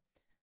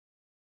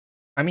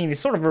 it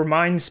sort of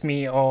reminds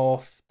me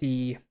of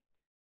the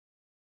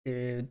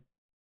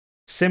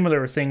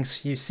similar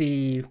things you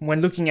see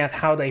when looking at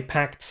how they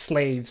packed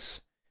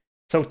slaves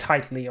so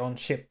tightly on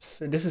ships.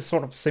 This is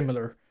sort of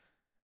similar.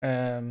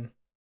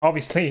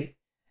 Obviously,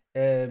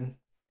 it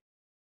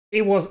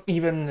was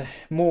even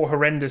more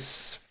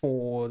horrendous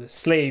for the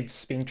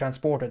slaves being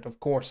transported, of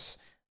course.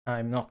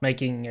 I'm not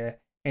making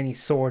any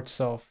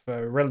sorts of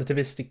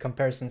relativistic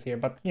comparisons here,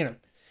 but, you know,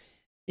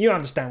 you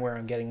understand where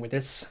I'm getting with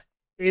this.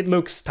 It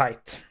looks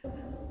tight.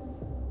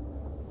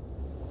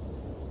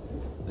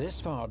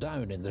 This far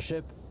down in the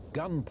ship,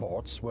 gun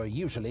ports were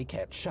usually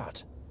kept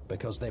shut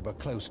because they were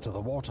close to the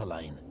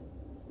waterline.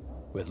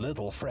 With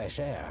little fresh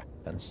air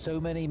and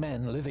so many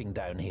men living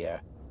down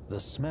here, the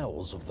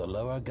smells of the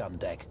lower gun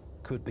deck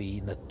could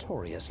be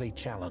notoriously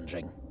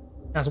challenging.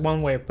 That's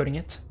one way of putting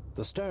it.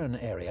 The stern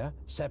area,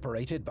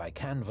 separated by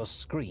canvas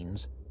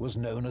screens, was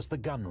known as the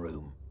gun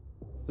room.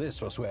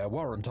 This was where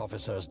warrant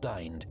officers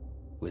dined,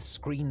 with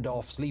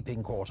screened-off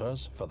sleeping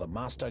quarters for the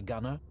master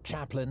gunner,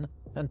 chaplain,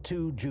 and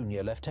 2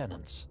 junior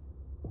lieutenants.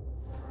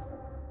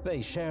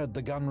 They shared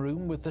the gun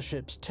room with the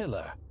ship's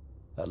tiller,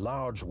 a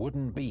large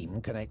wooden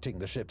beam connecting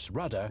the ship's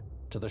rudder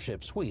to the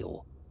ship's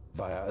wheel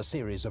via a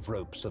series of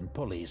ropes and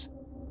pulleys.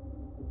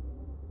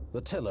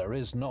 The tiller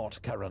is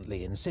not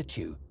currently in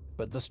situ,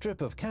 but the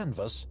strip of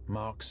canvas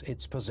marks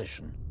its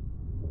position.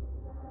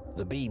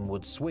 The beam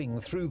would swing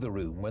through the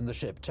room when the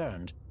ship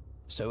turned,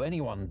 so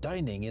anyone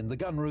dining in the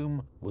gun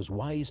room was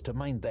wise to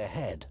mind their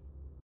head.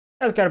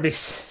 That's gotta be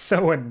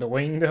so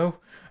annoying, though.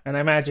 And I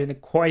imagine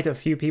quite a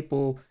few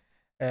people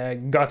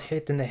got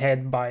hit in the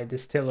head by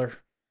this tiller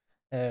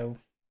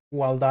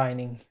while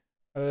dining.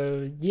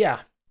 Yeah.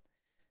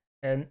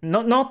 And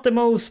not the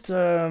most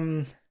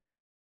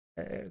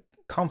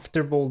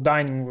comfortable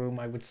dining room,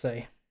 I would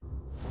say.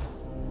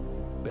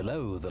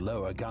 Below the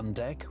lower gun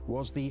deck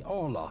was the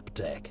orlop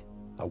deck,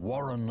 a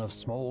warren of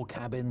small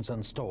cabins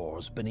and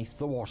stores beneath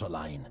the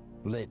waterline,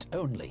 lit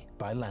only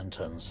by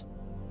lanterns.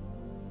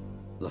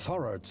 The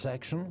forward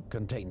section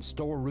contained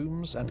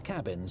storerooms and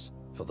cabins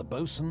for the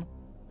boatswain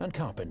and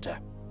carpenter.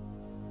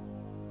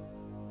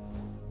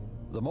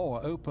 The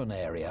more open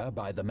area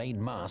by the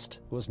main mast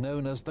was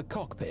known as the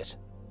cockpit,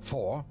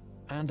 fore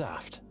and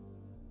aft.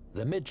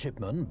 The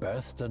midshipmen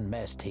berthed and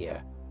messed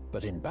here,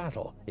 but in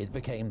battle it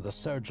became the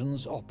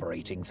surgeon's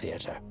operating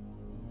theatre.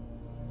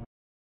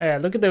 Yeah,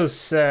 look at those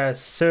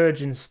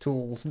surgeon's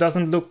tools.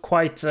 Doesn't look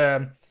quite...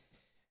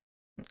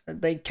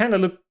 they kind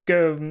of look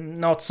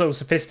not so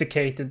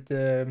sophisticated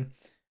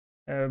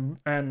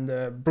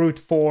and brute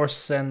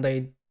force, and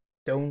they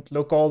don't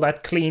look all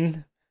that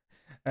clean.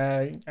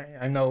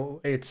 I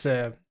know it's...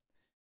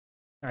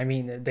 I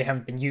mean, they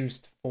haven't been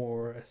used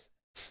for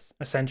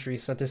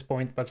centuries at this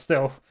point, but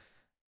still...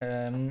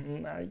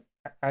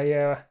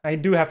 I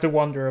do have to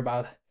wonder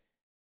about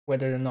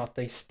whether or not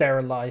they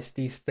sterilize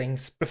these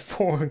things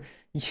before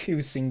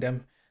using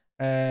them.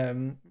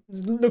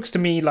 Looks to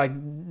me like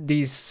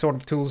these sort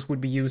of tools would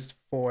be used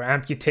for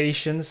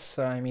amputations.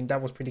 I mean,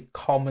 that was pretty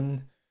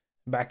common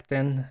back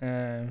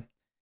then.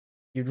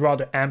 You'd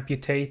rather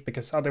amputate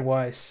because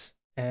otherwise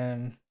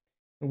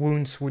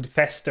wounds would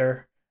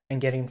fester and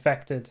get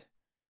infected.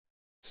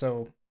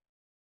 So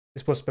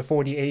this was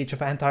before the age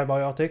of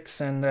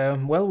antibiotics,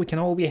 and well, we can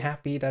all be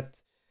happy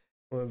that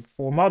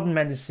for modern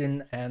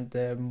medicine and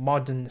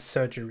modern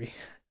surgery.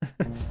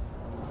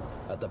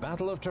 At the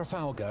Battle of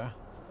Trafalgar,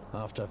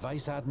 after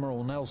Vice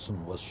Admiral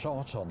Nelson was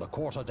shot on the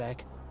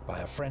quarterdeck by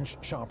a French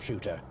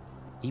sharpshooter,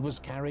 he was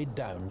carried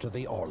down to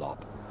the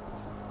orlop.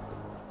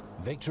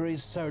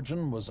 Victory's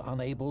surgeon was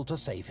unable to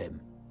save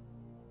him,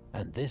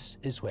 and this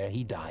is where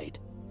he died.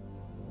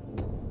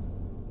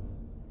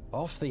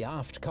 Off the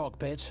aft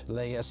cockpit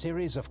lay a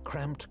series of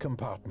cramped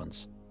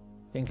compartments,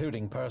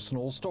 including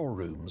personal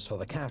storerooms for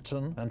the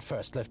captain and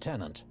first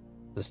lieutenant,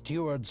 the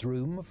steward's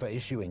room for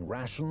issuing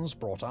rations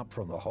brought up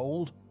from the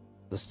hold,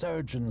 the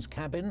surgeon's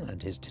cabin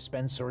and his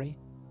dispensary,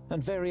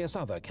 and various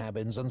other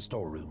cabins and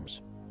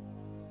storerooms.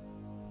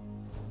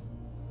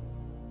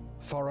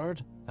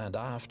 Forward and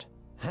aft,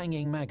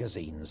 hanging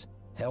magazines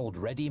held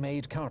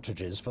ready-made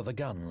cartridges for the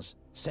guns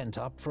sent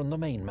up from the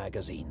main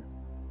magazine.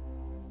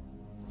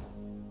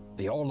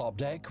 The orlop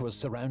deck was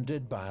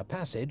surrounded by a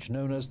passage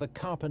known as the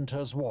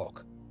Carpenter's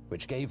Walk,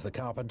 which gave the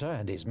carpenter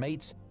and his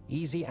mates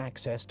easy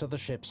access to the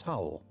ship's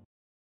hull.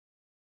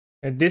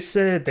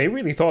 They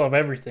really thought of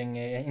everything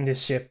in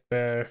this ship.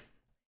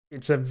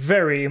 It's a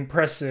very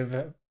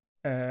impressive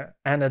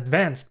and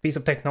advanced piece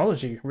of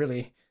technology,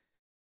 really.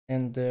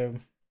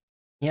 And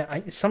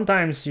yeah,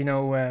 sometimes, you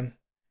know, when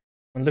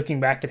looking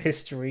back at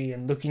history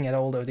and looking at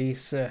all of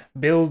these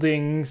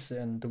buildings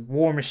and the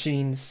war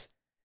machines,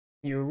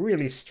 you're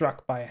really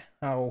struck by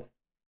how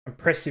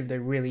impressive they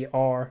really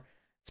are,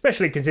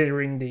 especially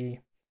considering the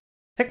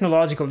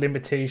technological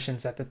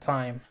limitations at the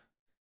time.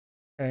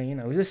 You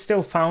know, they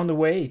still found a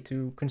way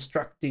to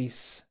construct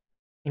these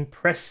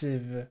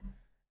impressive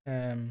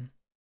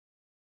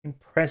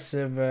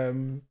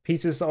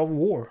pieces of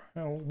war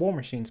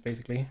machines,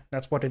 basically.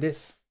 That's what it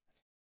is.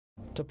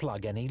 To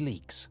plug any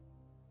leaks.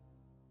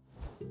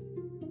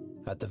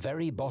 At the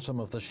very bottom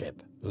of the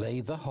ship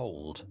lay the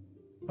hold,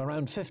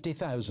 around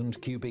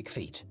 50,000 cubic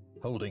feet,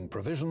 holding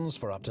provisions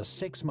for up to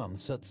 6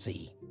 months at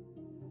sea.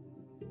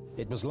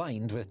 It was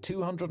lined with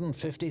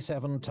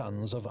 257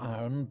 tons of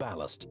iron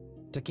ballast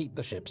to keep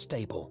the ship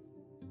stable.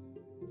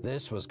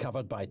 This was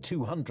covered by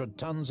 200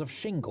 tons of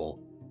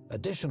shingle,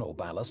 additional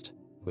ballast,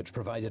 which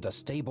provided a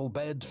stable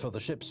bed for the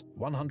ship's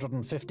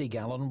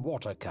 150-gallon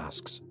water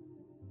casks.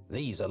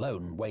 These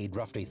alone weighed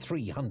roughly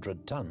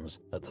 300 tons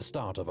at the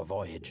start of a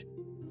voyage.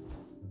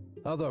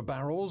 Other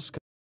barrels...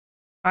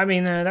 I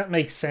mean, that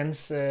makes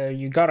sense.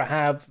 You gotta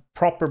have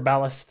proper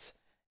ballast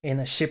in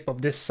a ship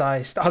of this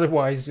size,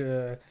 otherwise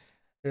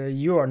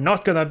you are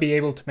not gonna be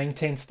able to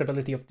maintain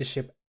stability of the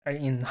ship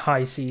in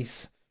high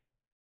seas.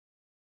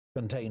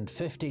 Contained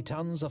 50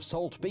 tons of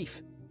salt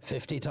beef,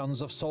 50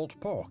 tons of salt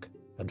pork,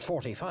 and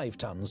 45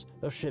 tons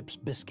of ship's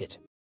biscuit.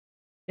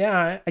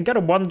 Yeah, I gotta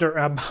wonder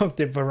about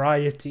the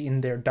variety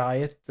in their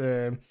diet.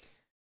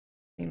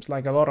 Seems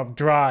like a lot of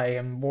dry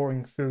and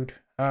boring food.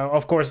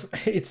 Of course,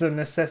 it's a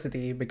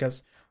necessity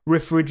because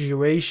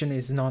refrigeration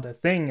is not a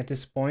thing at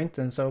this point,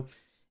 and so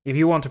if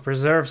you want to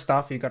preserve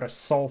stuff, you gotta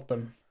salt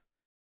them,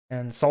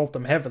 and salt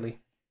them heavily.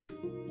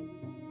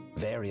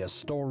 Various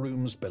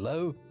storerooms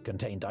below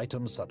contained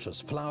items such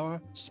as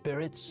flour,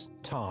 spirits,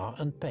 tar,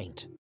 and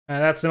paint.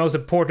 That's the most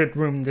important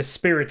room, the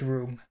spirit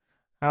room.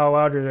 How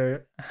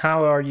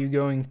are you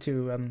going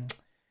to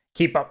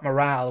keep up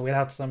morale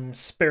without some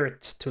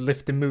spirit to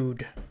lift the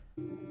mood?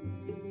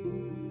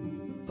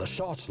 The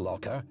shot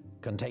locker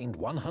contained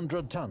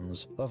 100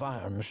 tons of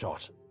iron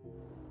shot.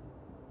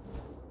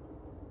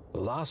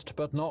 Last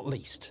but not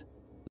least...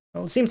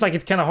 Well, it seems like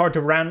it's kind of hard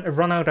to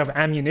run out of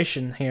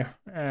ammunition here.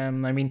 I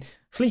mean,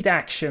 fleet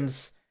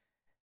actions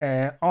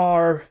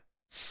are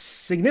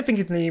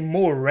significantly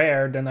more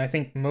rare than I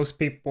think most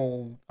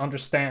people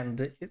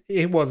understand.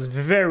 It was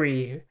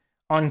very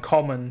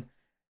uncommon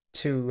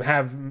to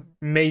have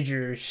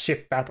major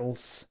ship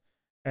battles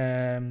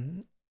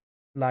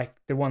like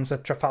the ones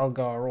at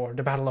Trafalgar or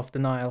the Battle of the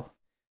Nile.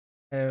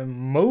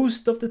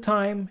 Most of the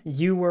time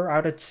you were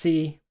out at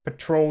sea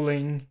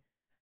patrolling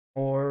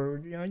or,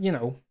 you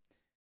know,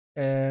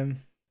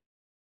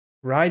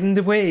 riding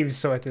the waves,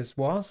 so it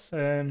was,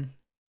 and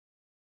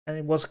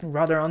it was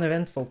rather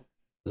uneventful.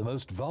 The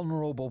most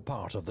vulnerable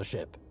part of the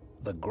ship,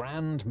 the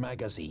Grand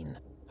Magazine,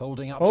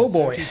 holding up to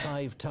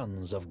 35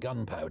 tons of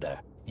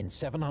gunpowder in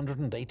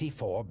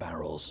 784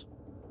 barrels.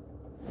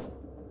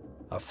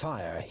 A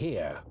fire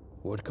here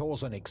would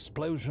cause an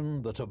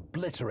explosion that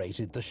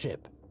obliterated the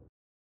ship.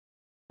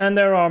 And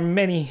there are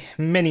many,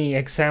 many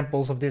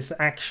examples of this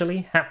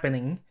actually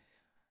happening.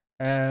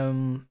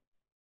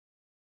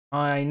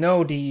 I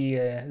know the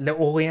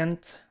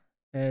L'Orient,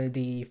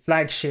 the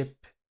flagship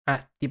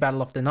at the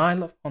Battle of the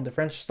Nile on the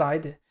French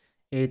side,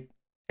 it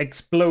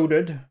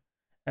exploded,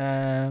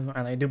 and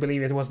I do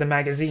believe it was the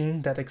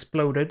magazine that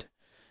exploded.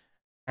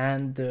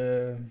 And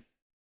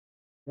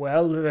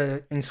well,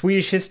 in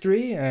Swedish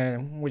history,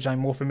 which I'm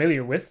more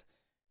familiar with,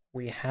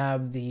 we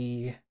have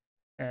the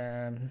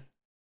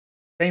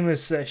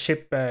famous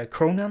ship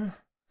Kronan,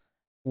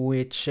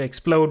 which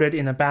exploded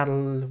in a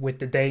battle with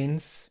the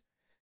Danes.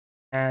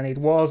 And it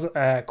was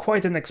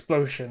quite an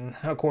explosion,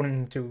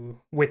 according to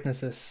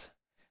witnesses.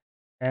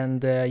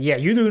 And yeah,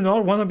 you do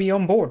not want to be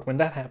on board when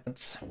that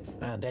happens.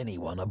 And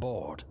anyone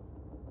aboard.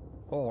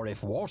 Or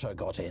if water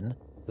got in,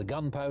 the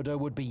gunpowder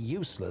would be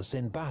useless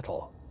in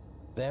battle.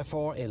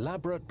 Therefore,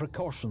 elaborate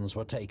precautions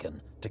were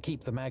taken to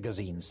keep the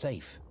magazine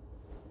safe,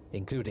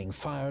 including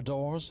fire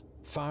doors,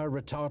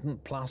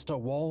 fire-retardant plaster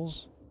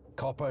walls,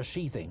 copper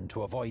sheathing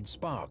to avoid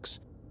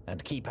sparks,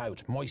 and keep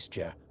out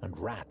moisture and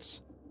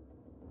rats.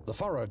 The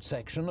forward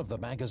section of the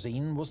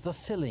magazine was the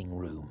filling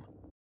room.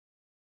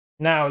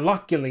 Now,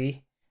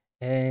 luckily,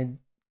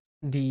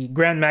 the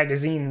Grand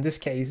Magazine in this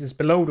case is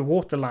below the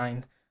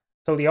waterline,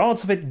 so the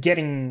odds of it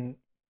getting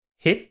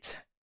hit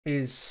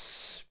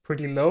is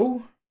pretty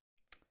low,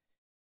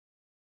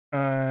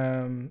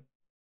 or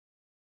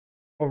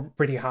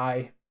pretty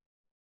high,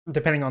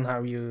 depending on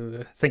how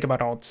you think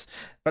about odds.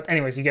 But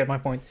anyways, you get my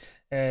point.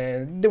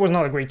 There was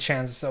not a great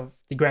chance of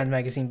the Grand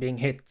Magazine being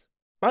hit,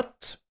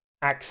 but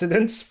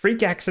accidents,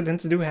 freak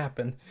accidents do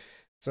happen.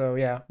 So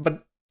yeah,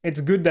 but it's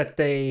good that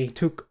they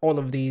took all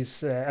of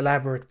these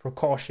elaborate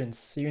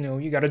precautions. You know,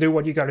 you gotta do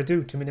what you gotta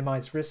do to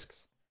minimize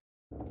risks.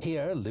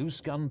 Here, loose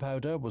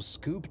gunpowder was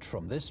scooped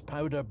from this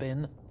powder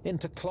bin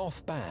into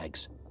cloth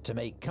bags to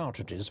make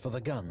cartridges for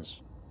the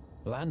guns.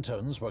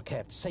 Lanterns were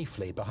kept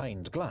safely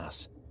behind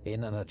glass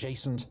in an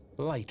adjacent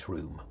light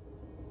room.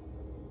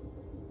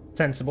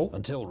 Sensible.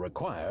 Until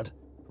required,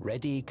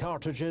 ready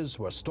cartridges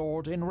were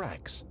stored in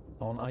racks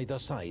on either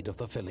side of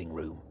the filling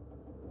room.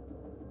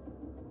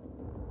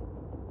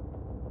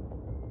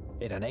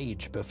 In an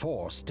age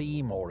before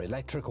steam or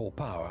electrical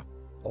power,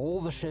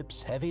 all the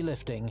ship's heavy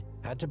lifting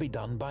had to be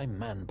done by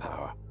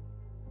manpower.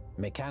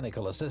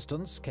 Mechanical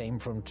assistance came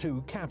from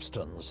two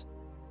capstans,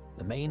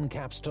 the main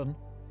capstan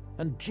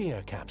and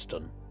jeer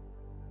capstan.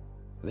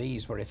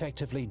 These were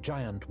effectively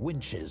giant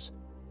winches,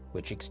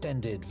 which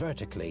extended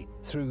vertically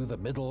through the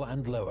middle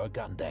and lower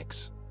gun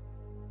decks.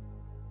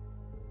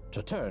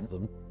 To turn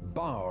them,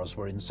 bars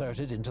were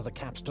inserted into the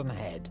capstan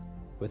head,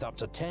 with up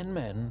to 10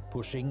 men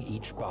pushing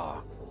each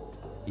bar.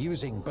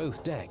 Using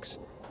both decks,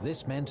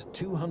 this meant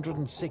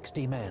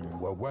 260 men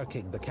were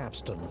working the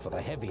capstan for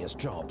the heaviest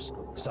jobs,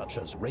 such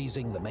as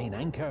raising the main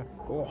anchor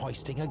or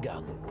hoisting a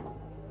gun.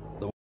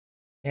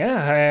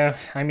 Yeah,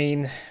 I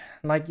mean,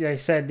 like I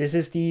said, this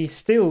is the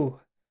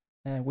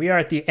we are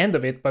at the end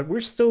of it, but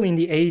we're still in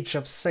the age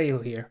of sail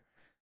here.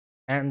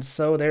 And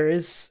so there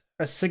is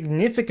a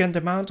significant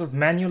amount of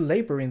manual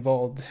labor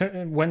involved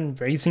when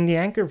raising the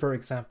anchor, for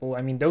example.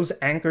 I mean, those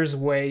anchors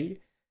weigh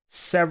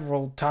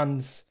several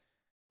tons,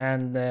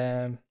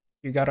 and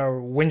you gotta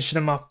winch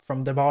them up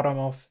from the bottom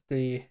of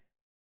the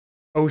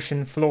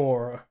ocean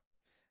floor.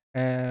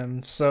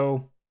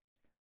 So,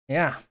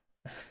 yeah,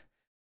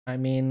 I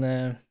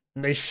mean,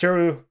 they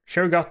sure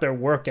got their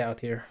work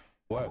out here.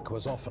 Work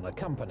was often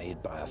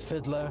accompanied by a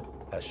fiddler,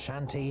 a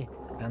shanty,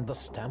 and the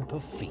stamp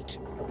of feet.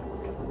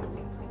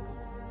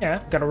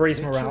 Yeah, gotta raise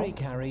morale. Victory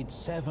carried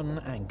 7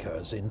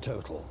 anchors in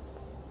total.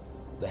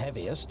 The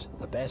heaviest,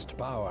 the best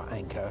bower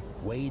anchor,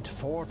 weighed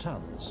 4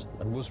 tons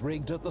and was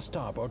rigged at the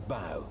starboard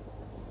bow.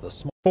 The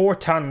 4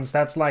 tons,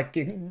 that's like,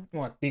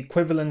 what, the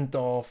equivalent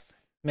of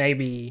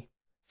maybe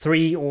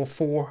 3 or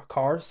 4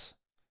 cars.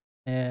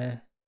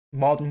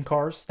 Modern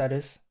cars, that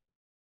is.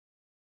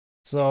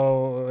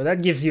 So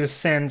that gives you a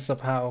sense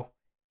of how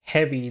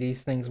heavy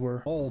these things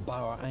were. All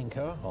bower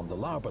anchor on the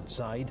larboard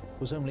side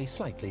was only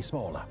slightly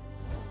smaller.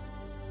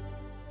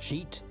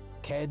 Sheet,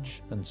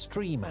 kedge, and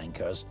stream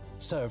anchors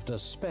served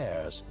as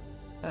spares,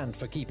 and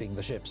for keeping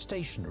the ship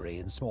stationary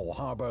in small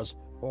harbours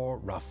or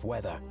rough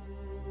weather.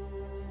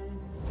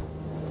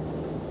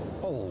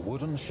 All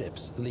wooden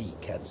ships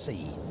leak at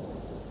sea,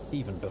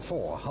 even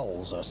before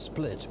hulls are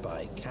split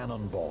by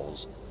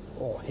cannonballs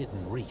or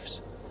hidden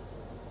reefs.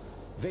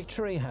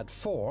 Victory had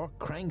 4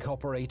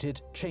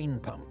 crank-operated chain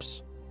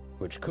pumps,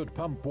 which could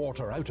pump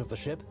water out of the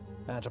ship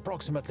at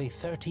approximately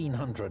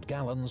 1,300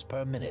 gallons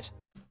per minute.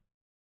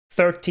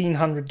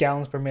 1,300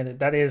 gallons per minute.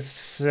 That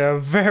is a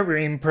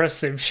very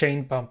impressive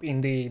chain pump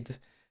indeed.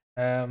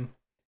 You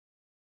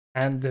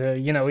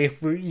know,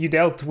 if you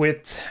dealt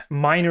with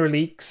minor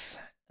leaks,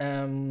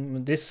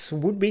 this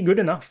would be good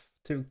enough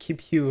to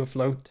keep you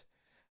afloat.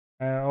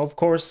 Of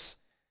course,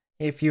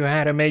 if you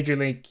had a major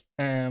leak,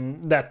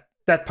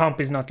 that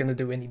pump is not going to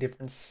do any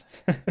difference.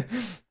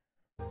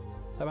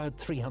 About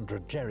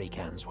 300 jerry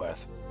cans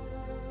worth.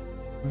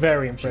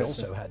 Very impressive.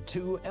 She also had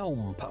 2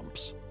 elm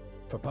pumps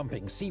for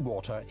pumping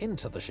seawater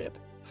into the ship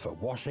for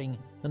washing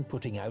and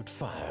putting out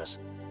fires.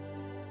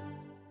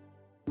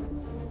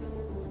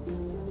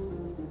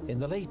 In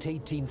the late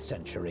 18th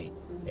century,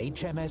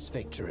 HMS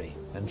Victory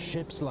and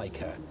ships like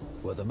her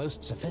were the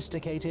most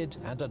sophisticated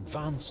and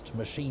advanced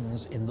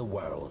machines in the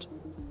world.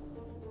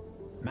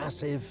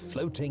 Massive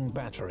floating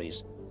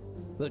batteries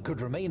that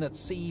could remain at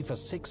sea for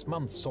 6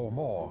 months or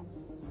more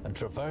and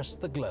traverse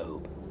the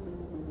globe.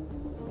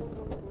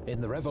 In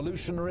the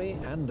Revolutionary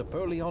and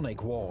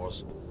Napoleonic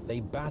Wars, they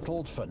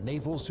battled for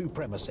naval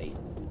supremacy,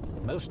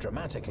 most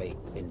dramatically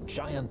in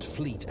giant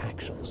fleet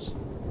actions.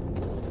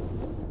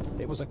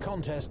 It was a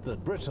contest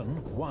that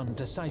Britain won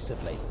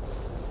decisively.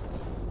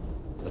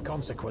 The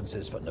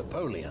consequences for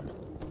Napoleon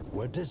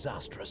were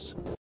disastrous.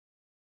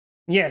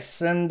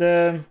 Yes,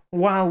 and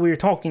while we're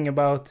talking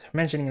about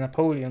mentioning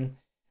Napoleon,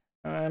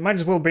 I might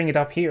as well bring it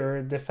up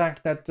here, the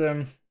fact that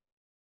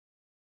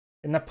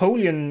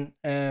Napoleon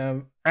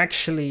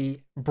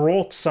actually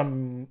brought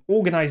some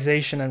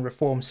organization and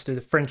reforms to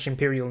the French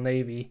Imperial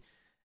Navy,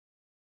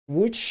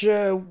 which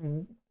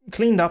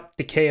cleaned up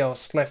the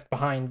chaos left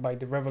behind by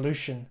the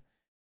revolution.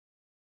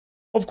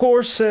 Of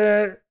course,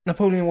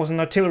 Napoleon was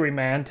an artillery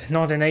man,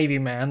 not a navy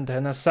man,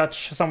 and as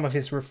such, some of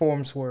his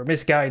reforms were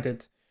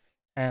misguided.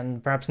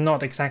 and perhaps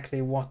not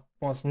exactly what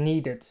was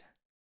needed.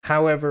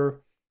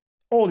 However,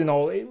 all in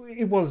all,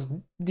 it was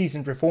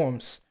decent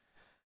reforms.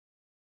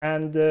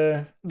 And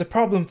the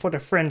problem for the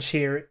French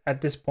here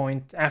at this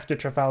point, after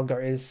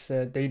Trafalgar, is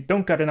they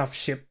don't got enough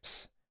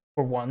ships,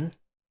 for one.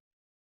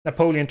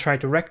 Napoleon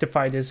tried to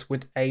rectify this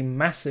with a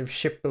massive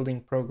shipbuilding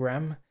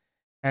program,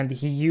 and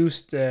he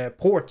used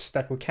ports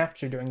that were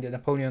captured during the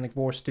Napoleonic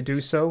Wars to do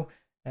so.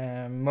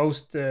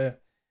 Most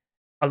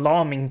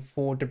alarming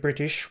for the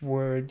British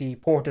were the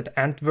port at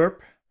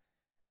Antwerp,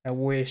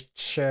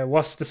 which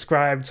was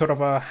described sort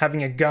of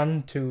having a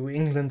gun to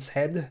England's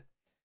head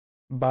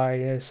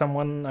by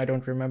someone, I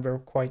don't remember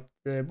quite,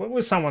 but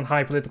was someone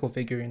high political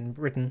figure in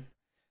Britain.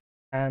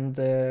 And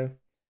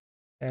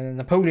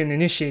Napoleon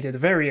initiated a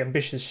very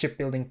ambitious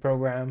shipbuilding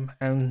program,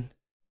 and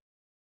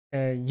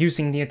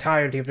using the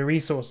entirety of the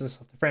resources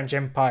of the French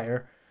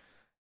Empire.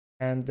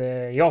 And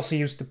he also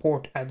used the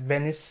port at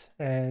Venice,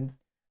 and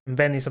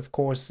Venice, of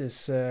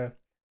course,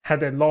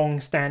 had a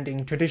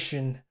long-standing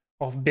tradition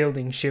of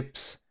building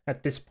ships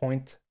at this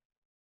point.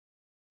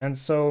 And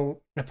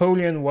so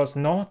Napoleon was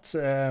not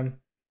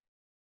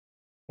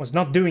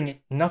doing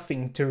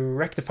nothing to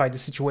rectify the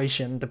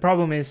situation. The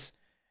problem is,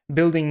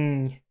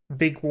 building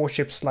big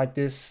warships like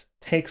this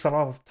takes a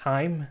lot of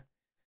time,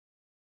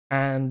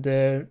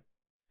 and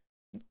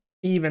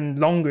even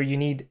longer you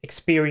need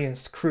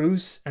experienced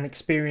crews and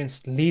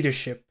experienced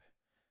leadership.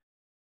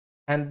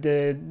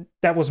 And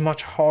that was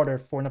much harder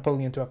for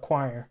Napoleon to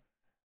acquire.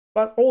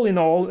 But all in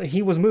all,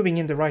 he was moving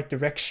in the right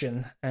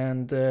direction,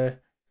 and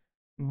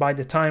by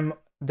the time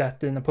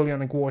that the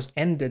Napoleonic Wars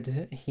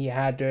ended, he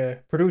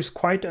had produced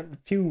quite a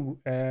few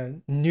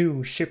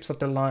new ships of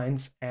the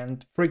lines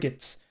and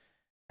frigates.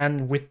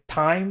 And with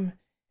time,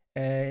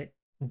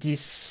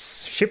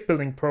 this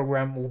shipbuilding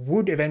program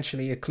would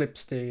eventually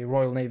eclipse the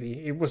Royal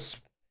Navy. It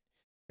was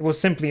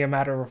simply a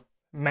matter of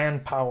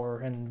manpower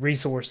and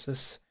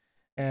resources.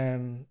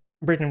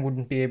 Britain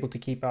wouldn't be able to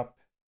keep up.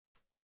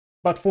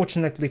 But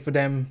fortunately for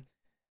them,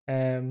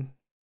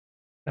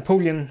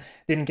 Napoleon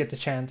didn't get the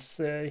chance.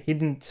 He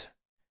didn't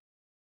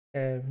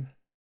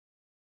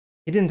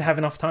have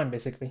enough time,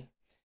 basically.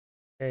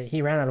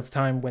 He ran out of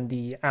time when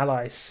the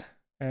Allies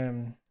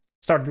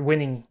started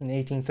winning in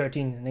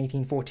 1813 and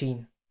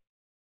 1814.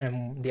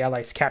 And the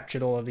Allies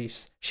captured all of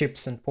these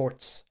ships and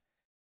ports.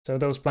 So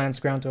those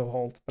plans ground to a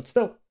halt. But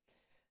still,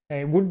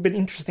 it would have been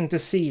interesting to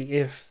see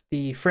if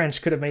the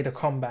French could have made a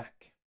comeback.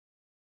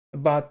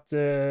 But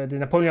the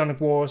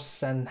Napoleonic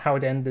Wars and how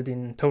it ended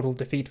in total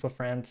defeat for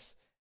France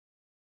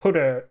put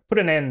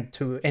an end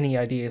to any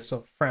ideas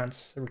of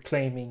France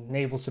reclaiming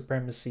naval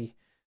supremacy.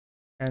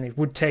 And it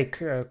would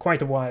take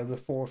quite a while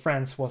before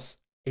France was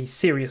a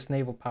serious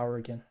naval power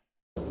again.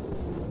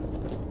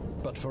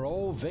 But for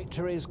all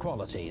Victory's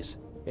qualities,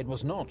 it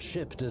was not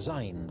ship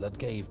design that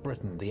gave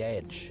Britain the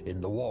edge in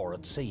the war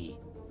at sea.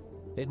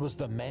 It was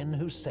the men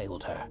who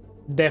sailed her.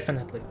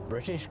 Definitely.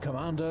 British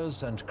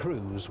commanders and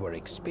crews were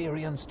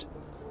experienced,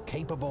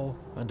 capable,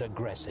 and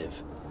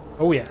aggressive.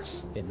 Oh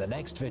yes. In the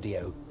next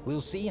video,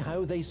 we'll see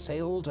how they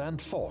sailed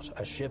and fought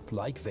a ship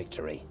like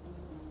Victory,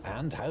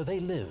 and how they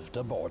lived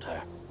aboard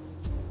her.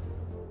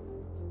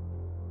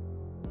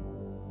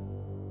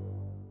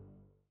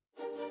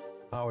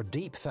 Our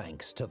deep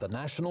thanks to the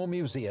National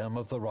Museum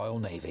of the Royal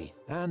Navy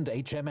and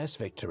HMS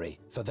Victory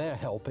for their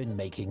help in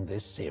making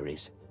this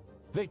series.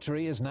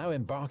 Victory is now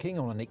embarking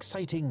on an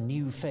exciting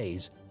new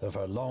phase of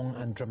her long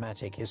and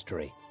dramatic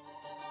history.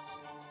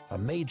 A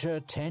major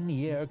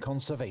 10-year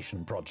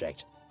conservation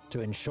project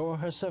to ensure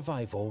her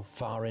survival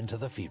far into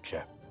the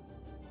future.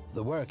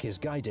 The work is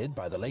guided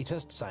by the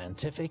latest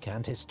scientific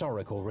and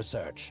historical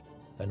research,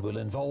 and will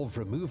involve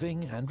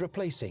removing and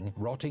replacing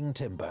rotting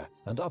timber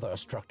and other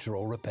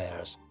structural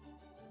repairs.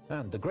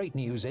 And the great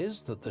news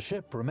is that the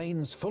ship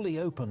remains fully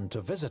open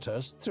to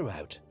visitors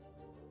throughout.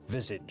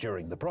 Visit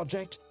during the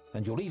project,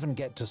 and you'll even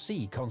get to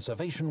see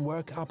conservation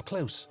work up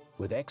close,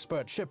 with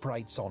expert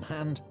shipwrights on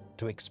hand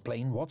to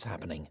explain what's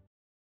happening.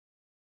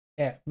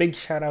 Yeah, big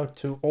shout out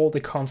to all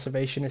the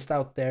conservationists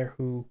out there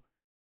who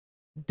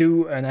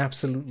do an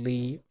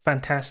absolutely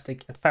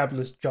fantastic and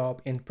fabulous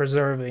job in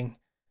preserving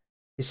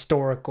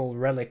historical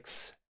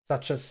relics,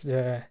 such as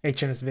the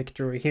HMS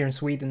Victory. Here in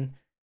Sweden,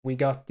 we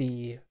got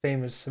the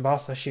famous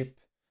Vasa ship.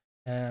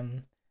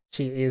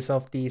 She is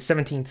of the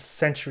 17th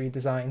century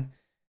design,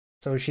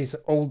 so she's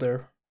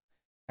older,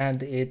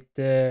 and it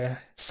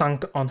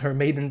sunk on her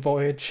maiden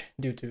voyage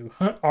due to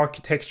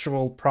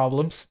architectural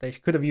problems. They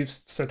could have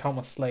used Sir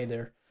Thomas Slade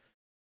there.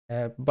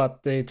 But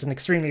it's an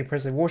extremely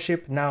impressive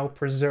warship, now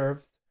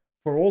preserved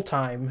for all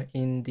time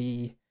in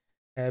the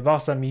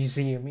Vasa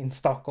Museum in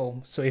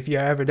Stockholm. So if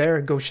you're ever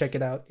there, go check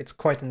it out. It's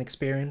quite an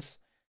experience.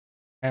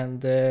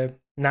 And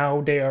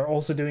now they are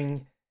also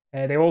doing,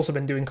 they've also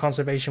been doing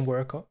conservation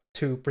work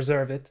to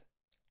preserve it.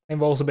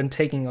 They've also been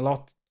taking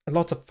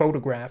lots of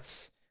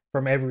photographs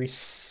from every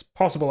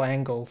possible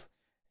angle,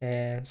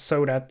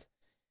 so that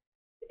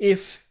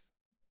if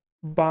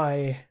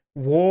by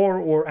war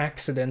or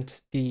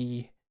accident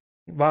the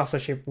Vasa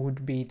ship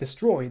would be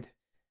destroyed,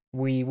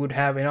 we would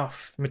have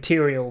enough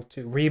material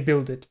to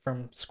rebuild it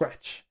from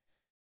scratch.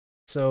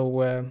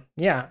 So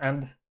yeah,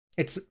 and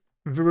it's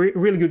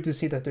really good to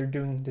see that they're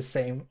doing the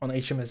same on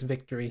HMS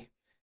Victory.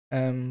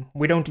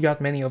 We don't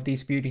got many of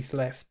these beauties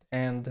left,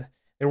 and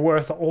they're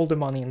worth all the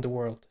money in the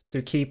world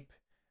to keep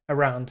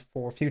around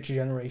for future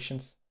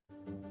generations.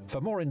 For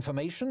more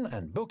information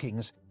and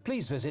bookings,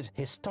 please visit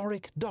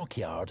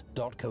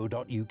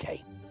historicdockyard.co.uk.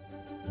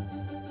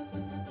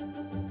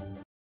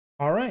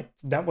 Alright,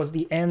 that was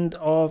the end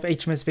of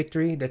HMS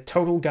Victory, the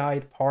Total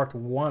Guide Part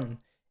 1.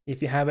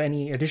 If you have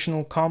any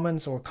additional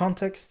comments or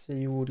context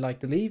you would like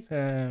to leave,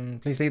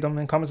 please leave them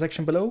in the comment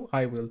section below.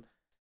 I will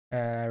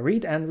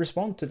read and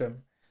respond to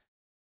them.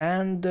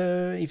 And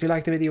if you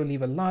like the video,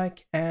 leave a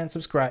like and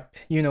subscribe.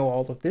 You know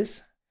all of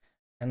this.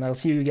 And I'll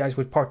see you guys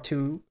with Part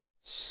 2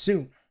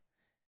 soon.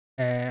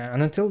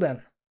 And until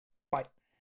then,